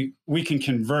we can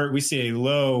convert. We see a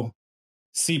low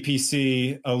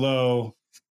CPC, a low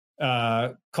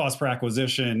cost per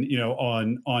acquisition.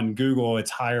 On Google,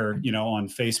 it's higher. On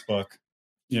Facebook.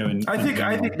 I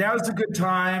think now's a good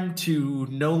time to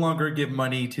no longer give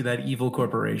money to that evil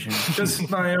corporation. Just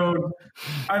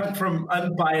I'm from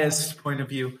unbiased point of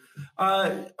view.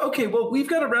 Okay, well, we've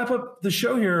got to wrap up the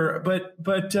show here,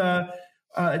 but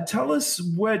tell us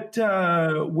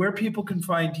where people can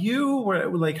find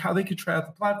you, how they could try out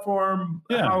the platform,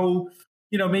 how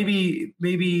maybe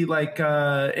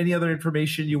any other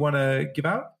information you want to give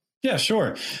out. Yeah,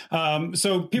 sure.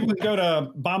 So people can go to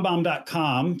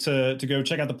bombbomb.com to go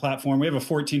check out the platform. We have a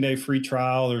 14-day free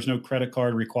trial. There's no credit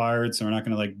card required, so we're not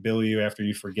going to bill you after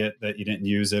you forget that you didn't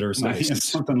use it or something, nice.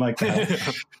 Something like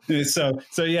that.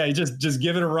 so yeah, you just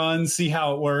give it a run, see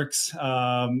how it works.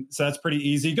 So that's pretty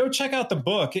easy. Go check out the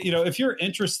book. If you're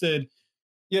interested.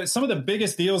 Yeah, some of the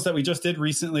biggest deals that we just did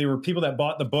recently were people that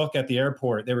bought the book at the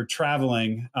airport. They were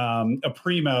traveling.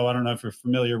 Aprimo, I don't know if you're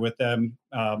familiar with them,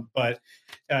 but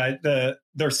their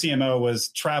CMO was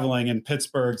traveling in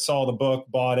Pittsburgh, saw the book,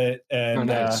 bought it, and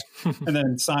nice. And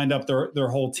then signed up their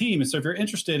whole team. And so if you're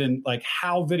interested in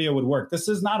how video would work, this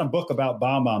is not a book about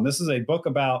BombBomb. This is a book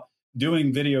about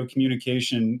doing video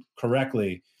communication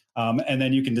correctly. And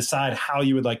then you can decide how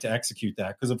you would like to execute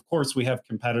that. Because, of course, we have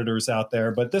competitors out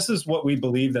there. But this is what we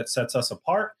believe that sets us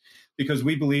apart, because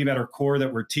we believe at our core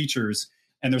that we're teachers.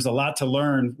 And there's a lot to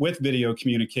learn with video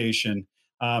communication.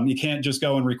 You can't just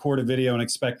go and record a video and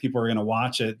expect people are going to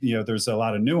watch it. There's a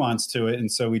lot of nuance to it.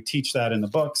 And so we teach that in the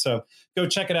book. So go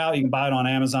check it out. You can buy it on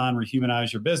Amazon,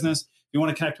 Rehumanize Your Business. If you want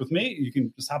to connect with me, you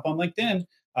can just hop on LinkedIn.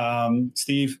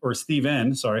 Steven on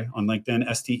LinkedIn,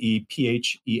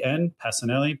 STEPHEN,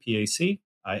 Passanelli,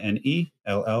 PACINELLI.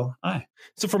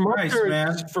 So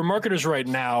for marketers right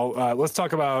now, let's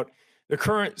talk about the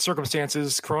current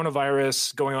circumstances,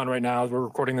 coronavirus going on right now. We're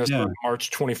recording this on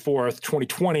March 24th,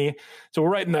 2020. So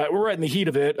we're right in the heat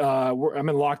of it. I'm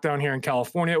in lockdown here in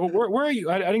California. Where are you?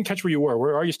 I didn't catch where you were.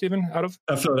 Where are you, Steven? Out of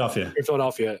Philadelphia. You're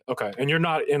Philadelphia. Okay. And you're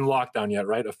not in lockdown yet,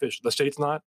 right? The state's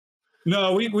not?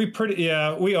 No, we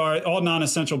are. All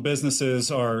non-essential businesses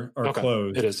are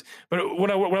closed. It is. But what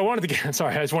I wanted to get,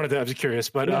 sorry, I was curious,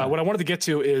 but what I wanted to get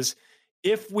to is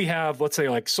if we have, let's say,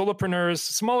 solopreneurs,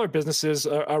 smaller businesses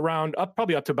around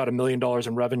probably up to about $1 million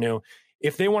in revenue,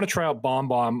 if they want to try out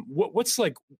BombBomb, what's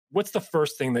the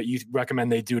first thing that you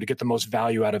recommend they do to get the most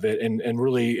value out of it and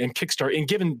really kickstart, and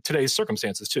given today's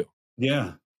circumstances too?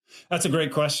 Yeah, that's a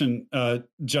great question,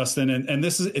 Justin. And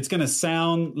it's going to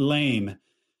sound lame.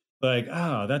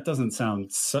 That doesn't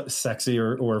sound sexy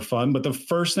or fun. But the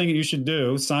first thing you should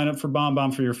do, sign up for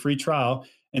BombBomb for your free trial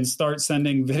and start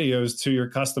sending videos to your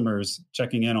customers,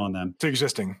 checking in on them. To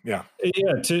existing, yeah.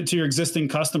 Yeah, to your existing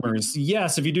customers.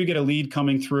 Yes, if you do get a lead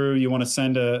coming through, you want to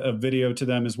send a video to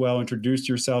them as well. Introduce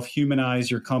yourself, humanize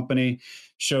your company,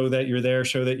 show that you're there,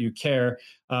 show that you care.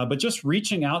 But just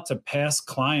reaching out to past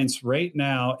clients right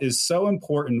now is so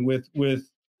important with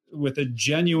a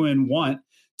genuine want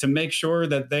to make sure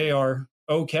that they are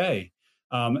okay.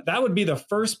 That would be the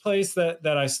first place that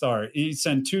I start. You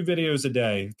send 2 videos a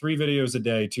day, 3 videos a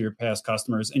day to your past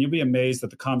customers, and you'll be amazed at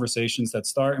the conversations that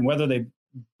start, and whether they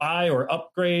buy or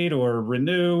upgrade or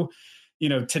renew,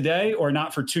 today or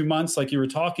not for 2 months, like you were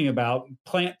talking about.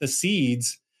 Plant the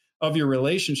seeds of your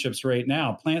relationships right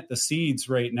now. Plant the seeds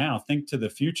right now. Think to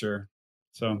the future.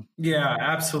 So yeah,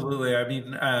 absolutely. I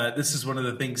mean, this is one of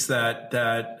the things that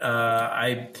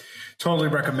I totally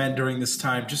recommend during this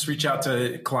time. Just reach out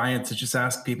to clients and just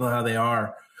ask people how they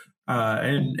are,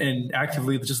 and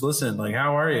actively just listen.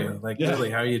 How are you? Really,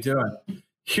 how are you doing?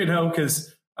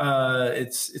 Because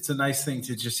it's a nice thing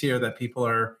to just hear that people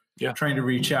are trying to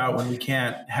reach out when we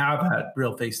can't have that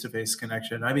real face-to-face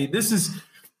connection. I mean, this is,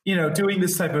 doing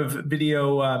this type of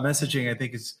video messaging, I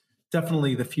think is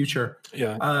definitely the future.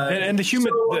 Yeah. And the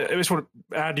human, I just want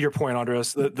to add to your point,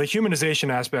 Andres, the humanization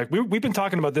aspect. We've been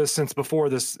talking about this since before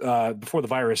the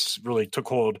virus really took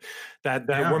hold, that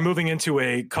we're moving into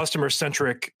a customer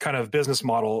centric kind of business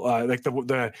model.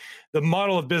 The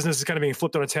model of business is kind of being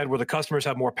flipped on its head, where the customers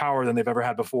have more power than they've ever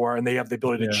had before. And they have the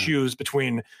ability to choose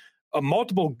between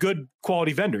multiple good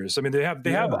quality vendors. I mean, they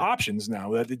have options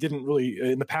now that they didn't really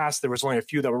in the past. There was only a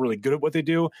few that were really good at what they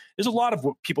do. There's a lot of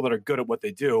people that are good at what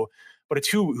they do, but it's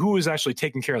who is actually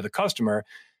taking care of the customer.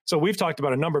 So we've talked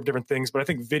about a number of different things, but I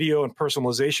think video and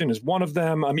personalization is one of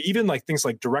them. I mean, even like things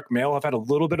like direct mail have had a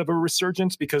little bit of a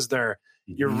resurgence because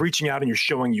you're reaching out and you're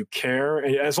showing you care,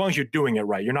 as long as you're doing it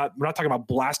right. We're not talking about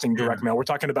blasting direct mail. We're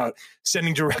talking about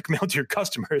sending direct mail to your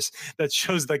customers that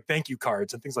shows like thank you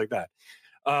cards and things like that.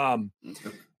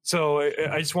 So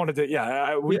I just wanted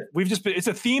to, we've just been, it's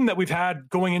a theme that we've had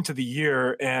going into the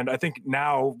year. And I think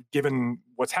now, given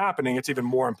what's happening, it's even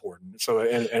more important. So,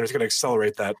 and it's going to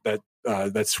accelerate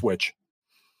that switch.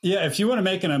 Yeah. If you want to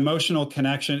make an emotional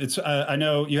connection, it's, I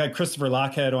know you had Christopher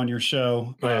Lochhead on your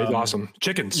show. He's awesome.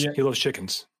 Chickens. Yeah. He loves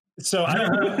chickens. So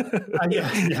I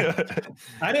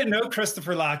didn't know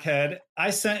Christopher Lochhead. I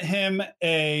sent him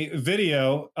a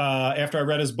video after I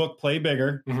read his book, Play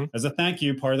Bigger, as a thank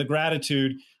you, part of the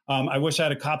gratitude. I wish I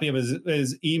had a copy of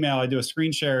his email. I do a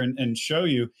screen share and show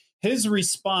you. His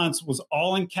response was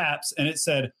all in caps, and it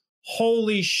said,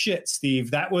 "Holy shit,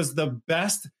 Steve, that was the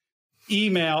best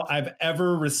email I've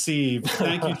ever received.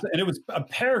 Thank you." And it was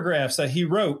paragraphs that he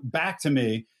wrote back to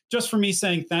me just for me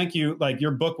saying, thank you. Like,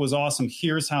 your book was awesome.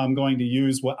 Here's how I'm going to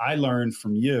use what I learned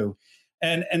from you.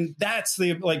 And that's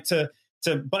the, like, to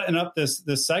button up this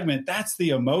segment, that's the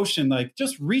emotion, like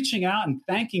just reaching out and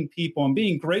thanking people and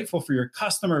being grateful for your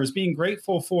customers, being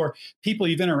grateful for people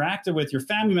you've interacted with, your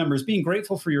family members, being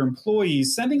grateful for your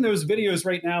employees. Sending those videos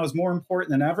right now is more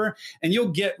important than ever. And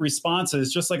you'll get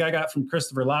responses just like I got from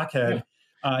Christopher Lochhead.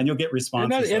 And you'll get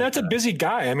responses. And that's a busy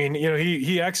guy. I mean,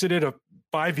 he exited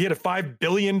he had a $5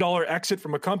 billion exit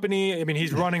from a company. I mean,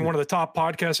 he's running one of the top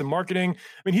podcasts in marketing.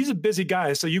 I mean, he's a busy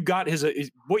guy. So you got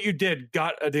what you did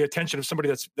got the attention of somebody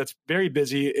that's very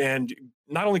busy, and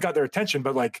not only got their attention,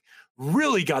 but like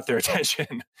really got their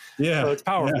attention. Yeah. So it's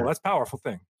powerful. Yeah. That's a powerful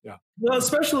thing. Yeah. Well,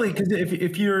 especially because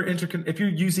if you're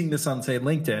using this on, say,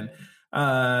 LinkedIn,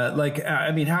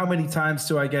 I mean, how many times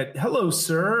do I get, "Hello,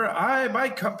 sir, my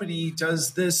company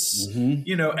does this,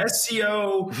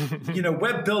 SEO,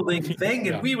 web building thing,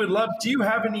 and we would love, do you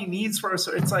have any needs for us?"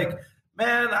 It's like,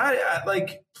 man, I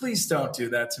like, please don't do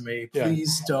that to me.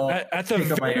 Please don't. At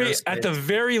the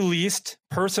very least,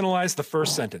 personalize the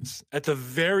first sentence. At the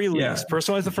very least,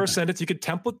 personalize the first sentence. You could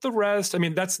template the rest. I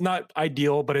mean, that's not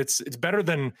ideal, but it's better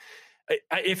than,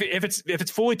 if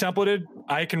it's fully templated,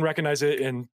 I can recognize it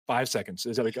in 5 seconds,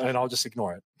 and I'll just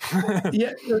ignore it.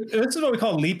 Yeah, this is what we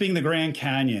call leaping the Grand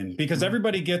Canyon, because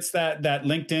everybody gets that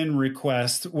LinkedIn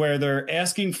request where they're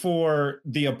asking for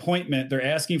the appointment, they're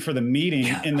asking for the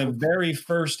meeting in the very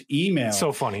first email.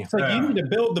 So funny. It's like you need to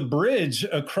build the bridge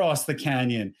across the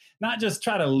canyon, not just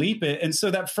try to leap it. And so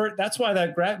that's why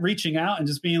that reaching out and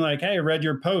just being like, "Hey, I read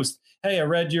your post. Hey, I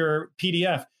read your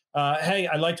PDF. Hey,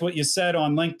 I liked what you said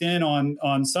on LinkedIn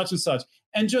on such and such,"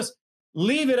 and just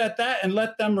leave it at that and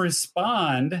let them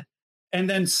respond, and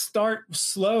then start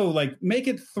slow. Like, make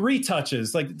it 3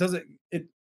 touches. Like,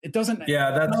 it doesn't.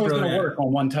 Yeah, that's going to work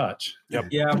on 1 touch. Yep.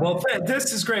 Yeah. Well,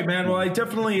 this is great, man. Well, I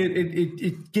definitely,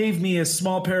 it gave me a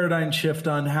small paradigm shift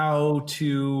on how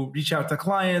to reach out to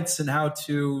clients and how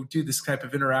to do this type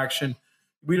of interaction.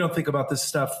 We don't think about this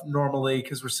stuff normally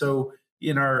because we're so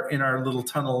in our little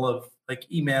tunnel of like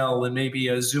email and maybe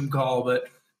a Zoom call, but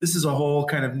this is a whole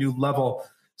kind of new level.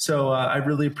 So I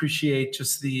really appreciate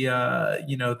just the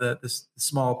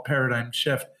small paradigm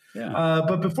shift. Yeah.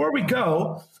 But before we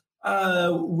go,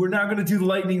 we're now going to do the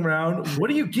lightning round. What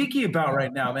are you geeky about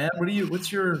right now, man?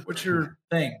 What's your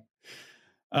thing?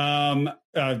 God,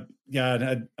 I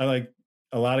like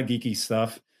a lot of geeky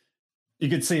stuff. You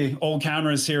can see old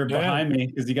cameras here behind me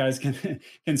because you guys can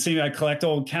see me. I collect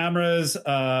old cameras.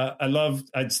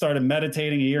 I started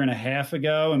meditating 1.5 years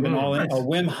ago and been all in.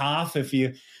 Wim Hof, if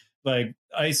you like,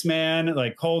 Iceman,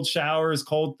 like cold showers,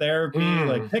 cold therapy,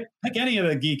 like pick any of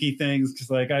the geeky things, because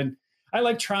like I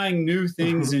like trying new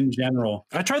things in general.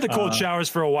 I tried the cold showers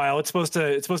for a while. It's supposed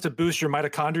to boost your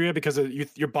mitochondria because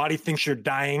your body thinks you're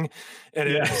dying, and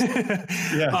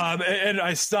and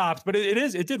I stopped. But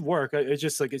it did work.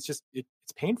 It's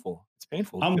painful. It's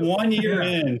painful. I'm 1 year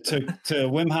in to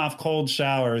Wim Hof cold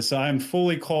showers, so I'm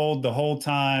fully cold the whole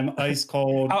time, ice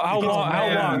cold. How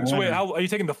long? So wait, are you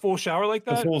taking the full shower like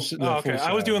that? The okay, full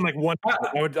I was doing like one.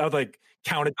 I would like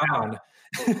count it down.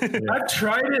 I've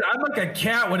tried it. I'm like a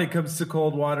cat when it comes to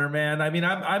cold water, man. I mean,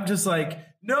 I'm just like,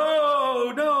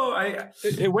 no.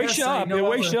 It wakes you up. It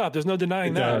wakes you up. There's no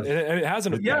denying that. It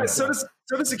hasn't. Yeah. So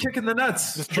does it kick in the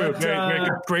nuts. It's true.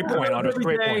 Great point, Andre.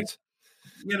 Great point.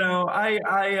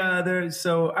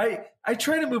 I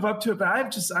try to move up to it, but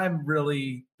I'm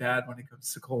really bad when it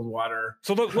comes to cold water.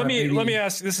 So let me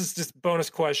ask. This is just bonus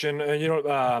question.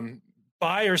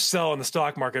 buy or sell in the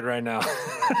stock market right now?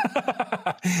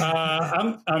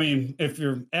 I mean, if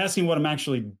you're asking what I'm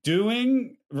actually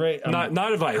doing, right?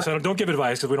 Not advice. Don't give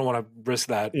advice because we don't want to risk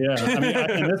that. Yeah, I mean,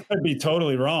 and this could be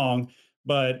totally wrong,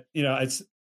 but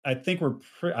I think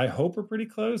I hope we're pretty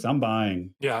close. I'm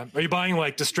buying. Yeah. Are you buying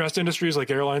like distressed industries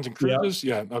like airlines and cruises?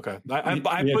 Yep. Yeah. Okay.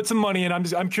 I put some money in.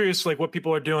 I'm curious like what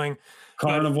people are doing.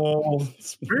 Carnival.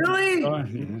 Really?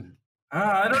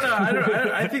 I don't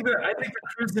know. I think the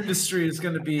cruise industry is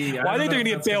going to be. Well, I think they're going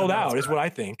to get bailed out, is what I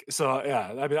think. So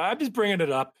yeah, I mean, I'm just bringing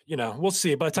it up. We'll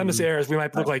see. By the time this airs, we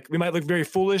might look very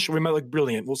foolish, or we might look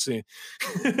brilliant. We'll see.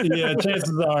 Yeah,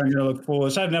 chances are you're going to look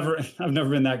foolish. I've never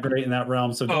been that great in that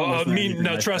realm. So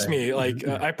trust me. Like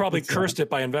I probably cursed it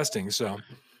by investing. So.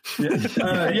 Just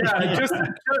everything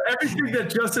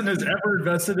that Justin has ever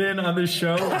invested in on this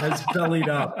show has bellied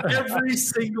up. Every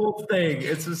single thing.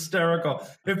 It's hysterical.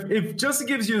 If Justin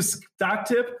gives you a stock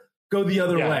tip, go the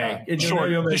other way.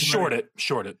 Short it.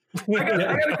 I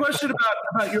got a question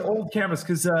about your old cameras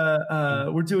because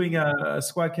we're doing a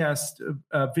Squadcast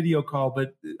video call,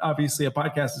 but obviously a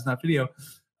podcast is not video.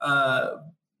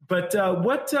 But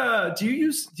what do you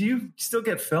use? Do you still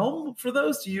get film for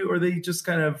those? Or they just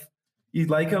kind of? You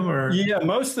like them or? Yeah,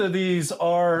 most of these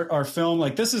are film.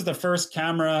 Like this is the first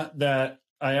camera that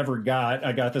I ever got.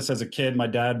 I got this as a kid. My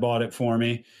dad bought it for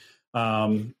me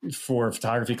for a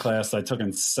photography class I took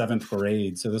in 7th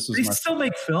grade. So this was. They still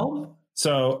make film?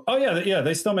 So,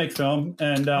 they still make film.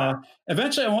 And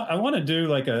eventually I want to do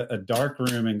like a dark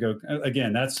room and go,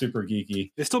 again, that's super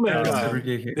geeky. They still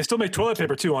make toilet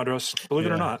paper too, Andros, believe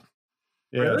it or not.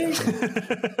 Yeah. Really?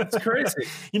 That's crazy.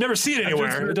 You never see it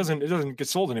anywhere. It doesn't get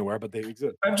sold anywhere, but they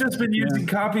exist. I've just been using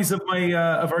copies of my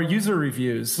of our user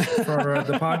reviews for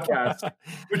the podcast,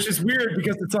 which is weird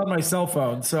because it's on my cell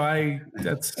phone. So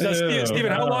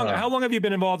Steven, how long have you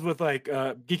been involved with like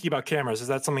geeky about cameras? Is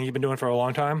that something you've been doing for a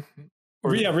long time?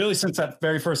 Yeah, really since that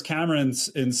very first camera in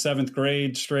 7th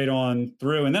grade, straight on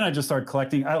through, and then I just started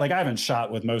collecting. I haven't shot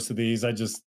with most of these. I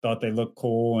just thought they looked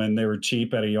cool and they were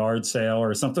cheap at a yard sale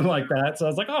or something like that. So I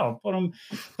was like, oh, put them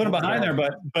behind there.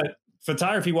 But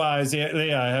photography wise, I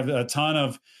have a ton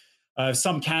of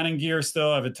some Canon gear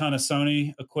still. I have a ton of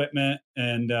Sony equipment,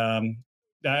 and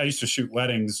I used to shoot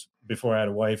weddings before I had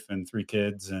a wife and 3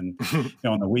 kids, and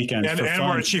on the weekends. and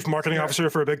we're a chief marketing officer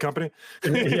for a big company.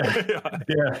 Not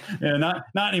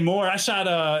anymore. I shot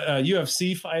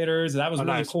UFC fighters. That was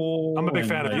really cool. I'm a big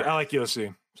fan of you. I like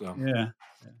UFC. So yeah.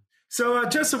 So,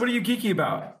 Justin, what are you geeky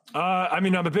about? I'm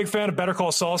a big fan of Better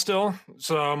Call Saul still.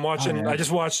 So I'm watching. I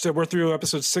just watched it. We're through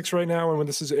episode 6 right now, and when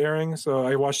this is airing, so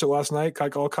I watched it last night.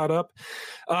 Got all caught up.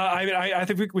 I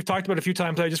think we've talked about it a few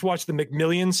times. I just watched the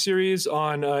McMillions series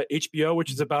on HBO, which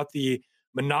is about the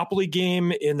Monopoly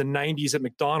game in the 90s at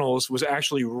McDonald's was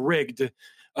actually rigged.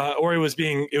 Or it was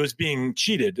being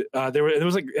cheated.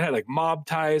 It had like mob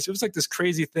ties. It was like this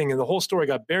crazy thing, and the whole story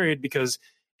got buried because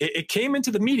it came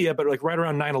into the media, but like right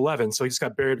around 9/11. So he just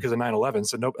got buried because of 9/11.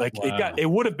 So it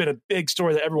would have been a big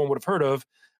story that everyone would have heard of,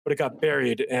 but it got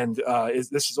buried. And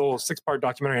this is old 6-part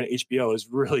documentary on HBO is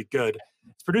really good.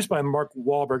 It's produced by Mark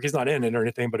Wahlberg. He's not in it or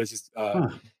anything, but it's just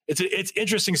it's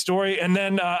interesting story. And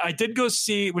then I did go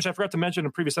see, which I forgot to mention in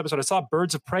a previous episode. I saw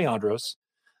Birds of Prey, Andros,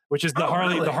 which is the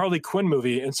Harley Quinn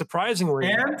movie, and surprisingly,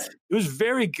 it was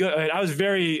very good.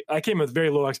 I came with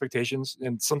very low expectations,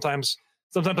 and sometimes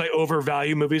I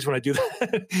overvalue movies when I do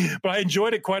that, but I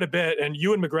enjoyed it quite a bit. And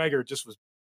Ewan McGregor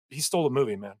he stole the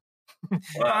movie, man.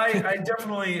 Well, I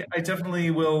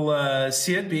definitely will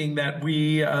see it, being that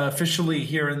we officially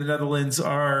here in the Netherlands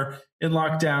are in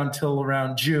lockdown till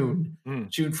around June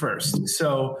 1st.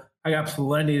 So I got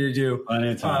plenty to do.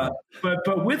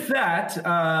 But with that,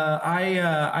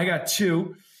 I got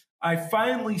 2. I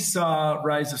finally saw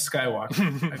Rise of Skywalker.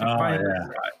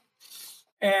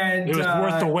 And it was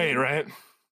worth the wait, right?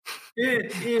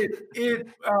 It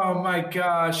oh my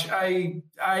gosh, I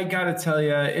gotta tell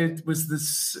you, it was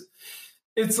this.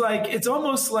 It's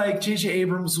almost like J.J.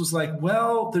 Abrams was like,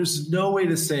 well, there's no way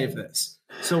to save this.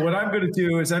 So what I'm going to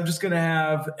do is I'm just going to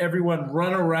have everyone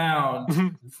run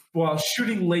around while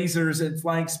shooting lasers and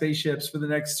flying spaceships for the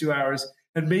next 2 hours.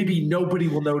 And maybe nobody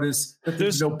will notice that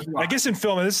there's no plot. I guess in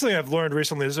film, and this is something I've learned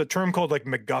recently, there's a term called like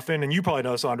MacGuffin, and you probably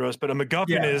know this, Andros, but a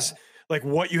MacGuffin is like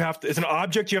it's an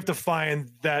object you have to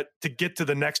find that to get to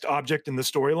the next object in the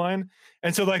storyline.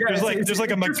 And so there's a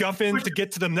MacGuffin to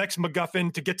get to the next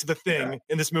MacGuffin to get to the thing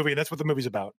in this movie. And that's what the movie's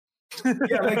about.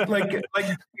 Yeah, like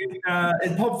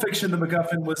in Pulp Fiction, the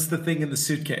MacGuffin was the thing in the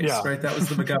suitcase, right? That was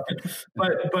the MacGuffin.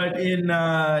 But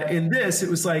in this, it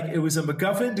was like it was a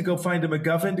MacGuffin to go find a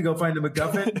MacGuffin to go find a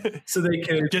MacGuffin, so they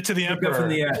could get to the Emperor.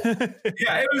 The end.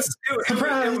 Yeah, it was.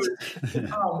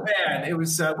 Oh man, it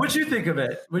was. What'd you think of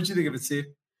it? What'd you think of it, Steve?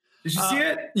 Did you see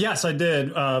it? Yes, I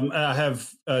did. I have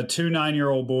 2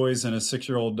 9-year-old boys and a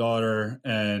 6-year-old daughter,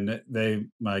 and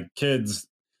my kids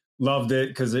loved it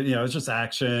because it's just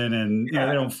action, and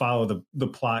they don't follow the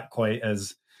plot quite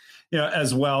as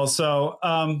as well. So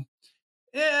I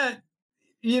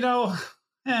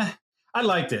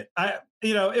liked it.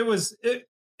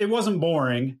 It wasn't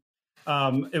boring.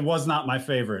 It was not my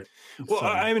favorite. Well, so.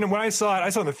 I mean, when I saw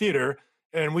it in the theater,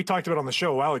 and we talked about it on the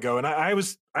show a while ago, and I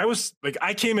was like,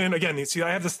 I came in again. You see,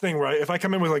 I have this thing where if I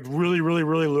come in with like really, really,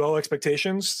 really low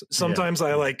expectations, sometimes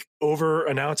I like over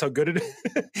announce how good it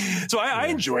is. So I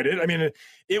enjoyed it. I mean,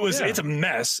 it's a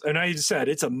mess, and I said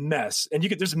it's a mess. And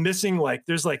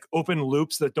there's open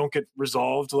loops that don't get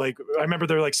resolved. Like I remember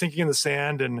they're like sinking in the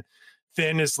sand, and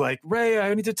Finn is like, Ray,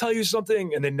 I need to tell you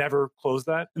something, and they never close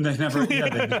that. And they never,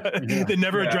 they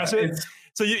never address it.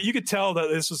 So you could tell that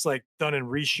this was like done in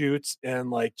reshoots, and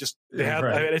like just they had.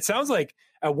 Right. I mean, it sounds like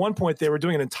at one point they were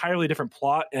doing an entirely different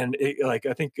plot, and I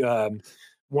think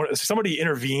somebody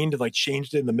intervened and like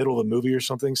changed it in the middle of the movie or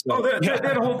something. So, they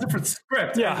had a whole different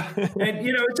script. Yeah, and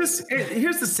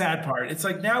here's the sad part. It's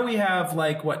like now we have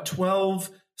like 12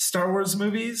 Star Wars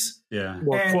movies. Yeah,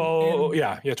 well,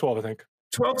 12. 12, I think.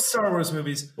 12 Star Wars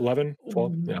movies. 11,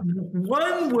 12. Yeah,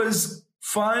 one was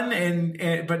fun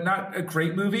and but not a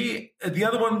great movie. The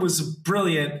other one was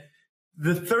brilliant.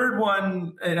 The third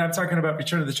one, and I'm talking about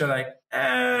Return of the Jedi,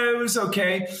 it was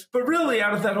okay. But really,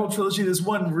 out of that whole trilogy, there's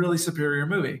one really superior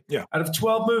movie. Yeah. Out of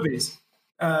 12 movies.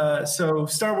 So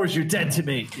Star Wars, you're dead to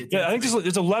me. I think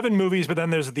there's 11 movies, but then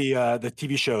there's the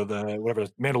TV show,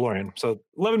 Mandalorian. So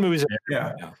 11 movies.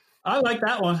 Yeah. I like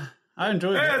that one. I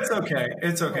enjoyed it. It's okay.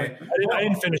 It's okay. I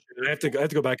didn't finish it. I have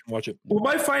to go back and watch it. Well,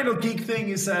 my final geek thing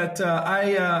is that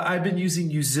I've been using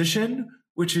Musician,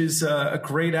 which is a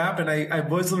great app, and I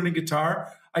was learning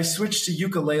guitar. I switched to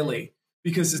ukulele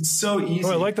because it's so easy.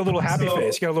 Oh, I like the little happy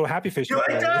face. You got a little happy face. You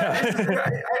like that? Yeah.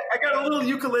 I got a little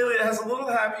ukulele that has a little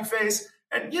happy face,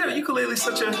 and ukulele is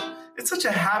such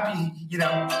a happy. Go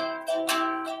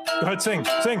ahead, sing.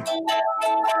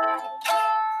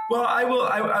 Well, I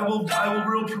will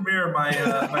real premiere my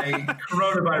my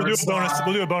coronavirus.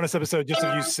 We'll do a bonus episode just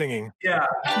of you singing. Yeah.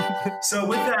 So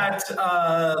with that,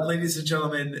 ladies and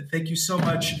gentlemen, thank you so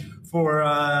much for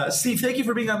Steve. Thank you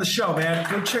for being on the show, man.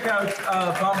 Go check out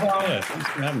BombBomb.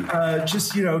 Yeah,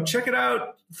 just check it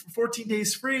out for 14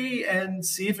 days free and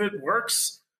see if it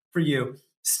works for you.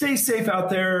 Stay safe out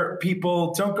there,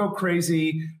 people. Don't go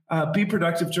crazy. Be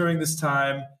productive during this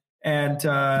time, and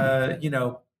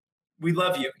we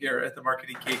love you here at the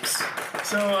Marketing Geeks.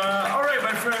 So, all right,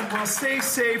 my friend, well, stay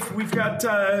safe. We've got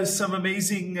some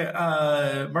amazing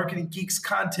Marketing Geeks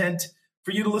content for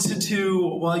you to listen to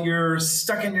while you're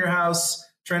stuck in your house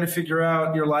trying to figure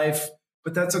out your life.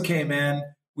 But that's okay, man.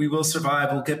 We will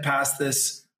survive. We'll get past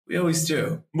this. We always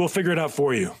do. We'll figure it out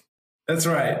for you. That's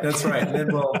right. And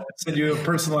then we'll send you a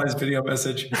personalized video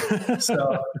message.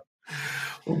 So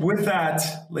with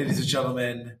that, ladies and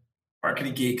gentlemen,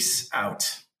 Marketing Geeks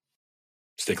out.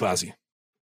 Stay classy.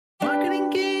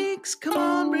 Marketing Geeks, come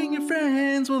on, bring your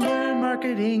friends. We'll learn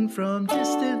marketing from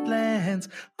distant lands.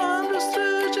 Andre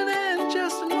Sturgeon and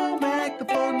Justin Womack, the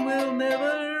fun will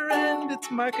never end.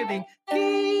 It's Marketing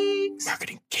Geeks.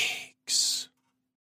 Marketing Geeks.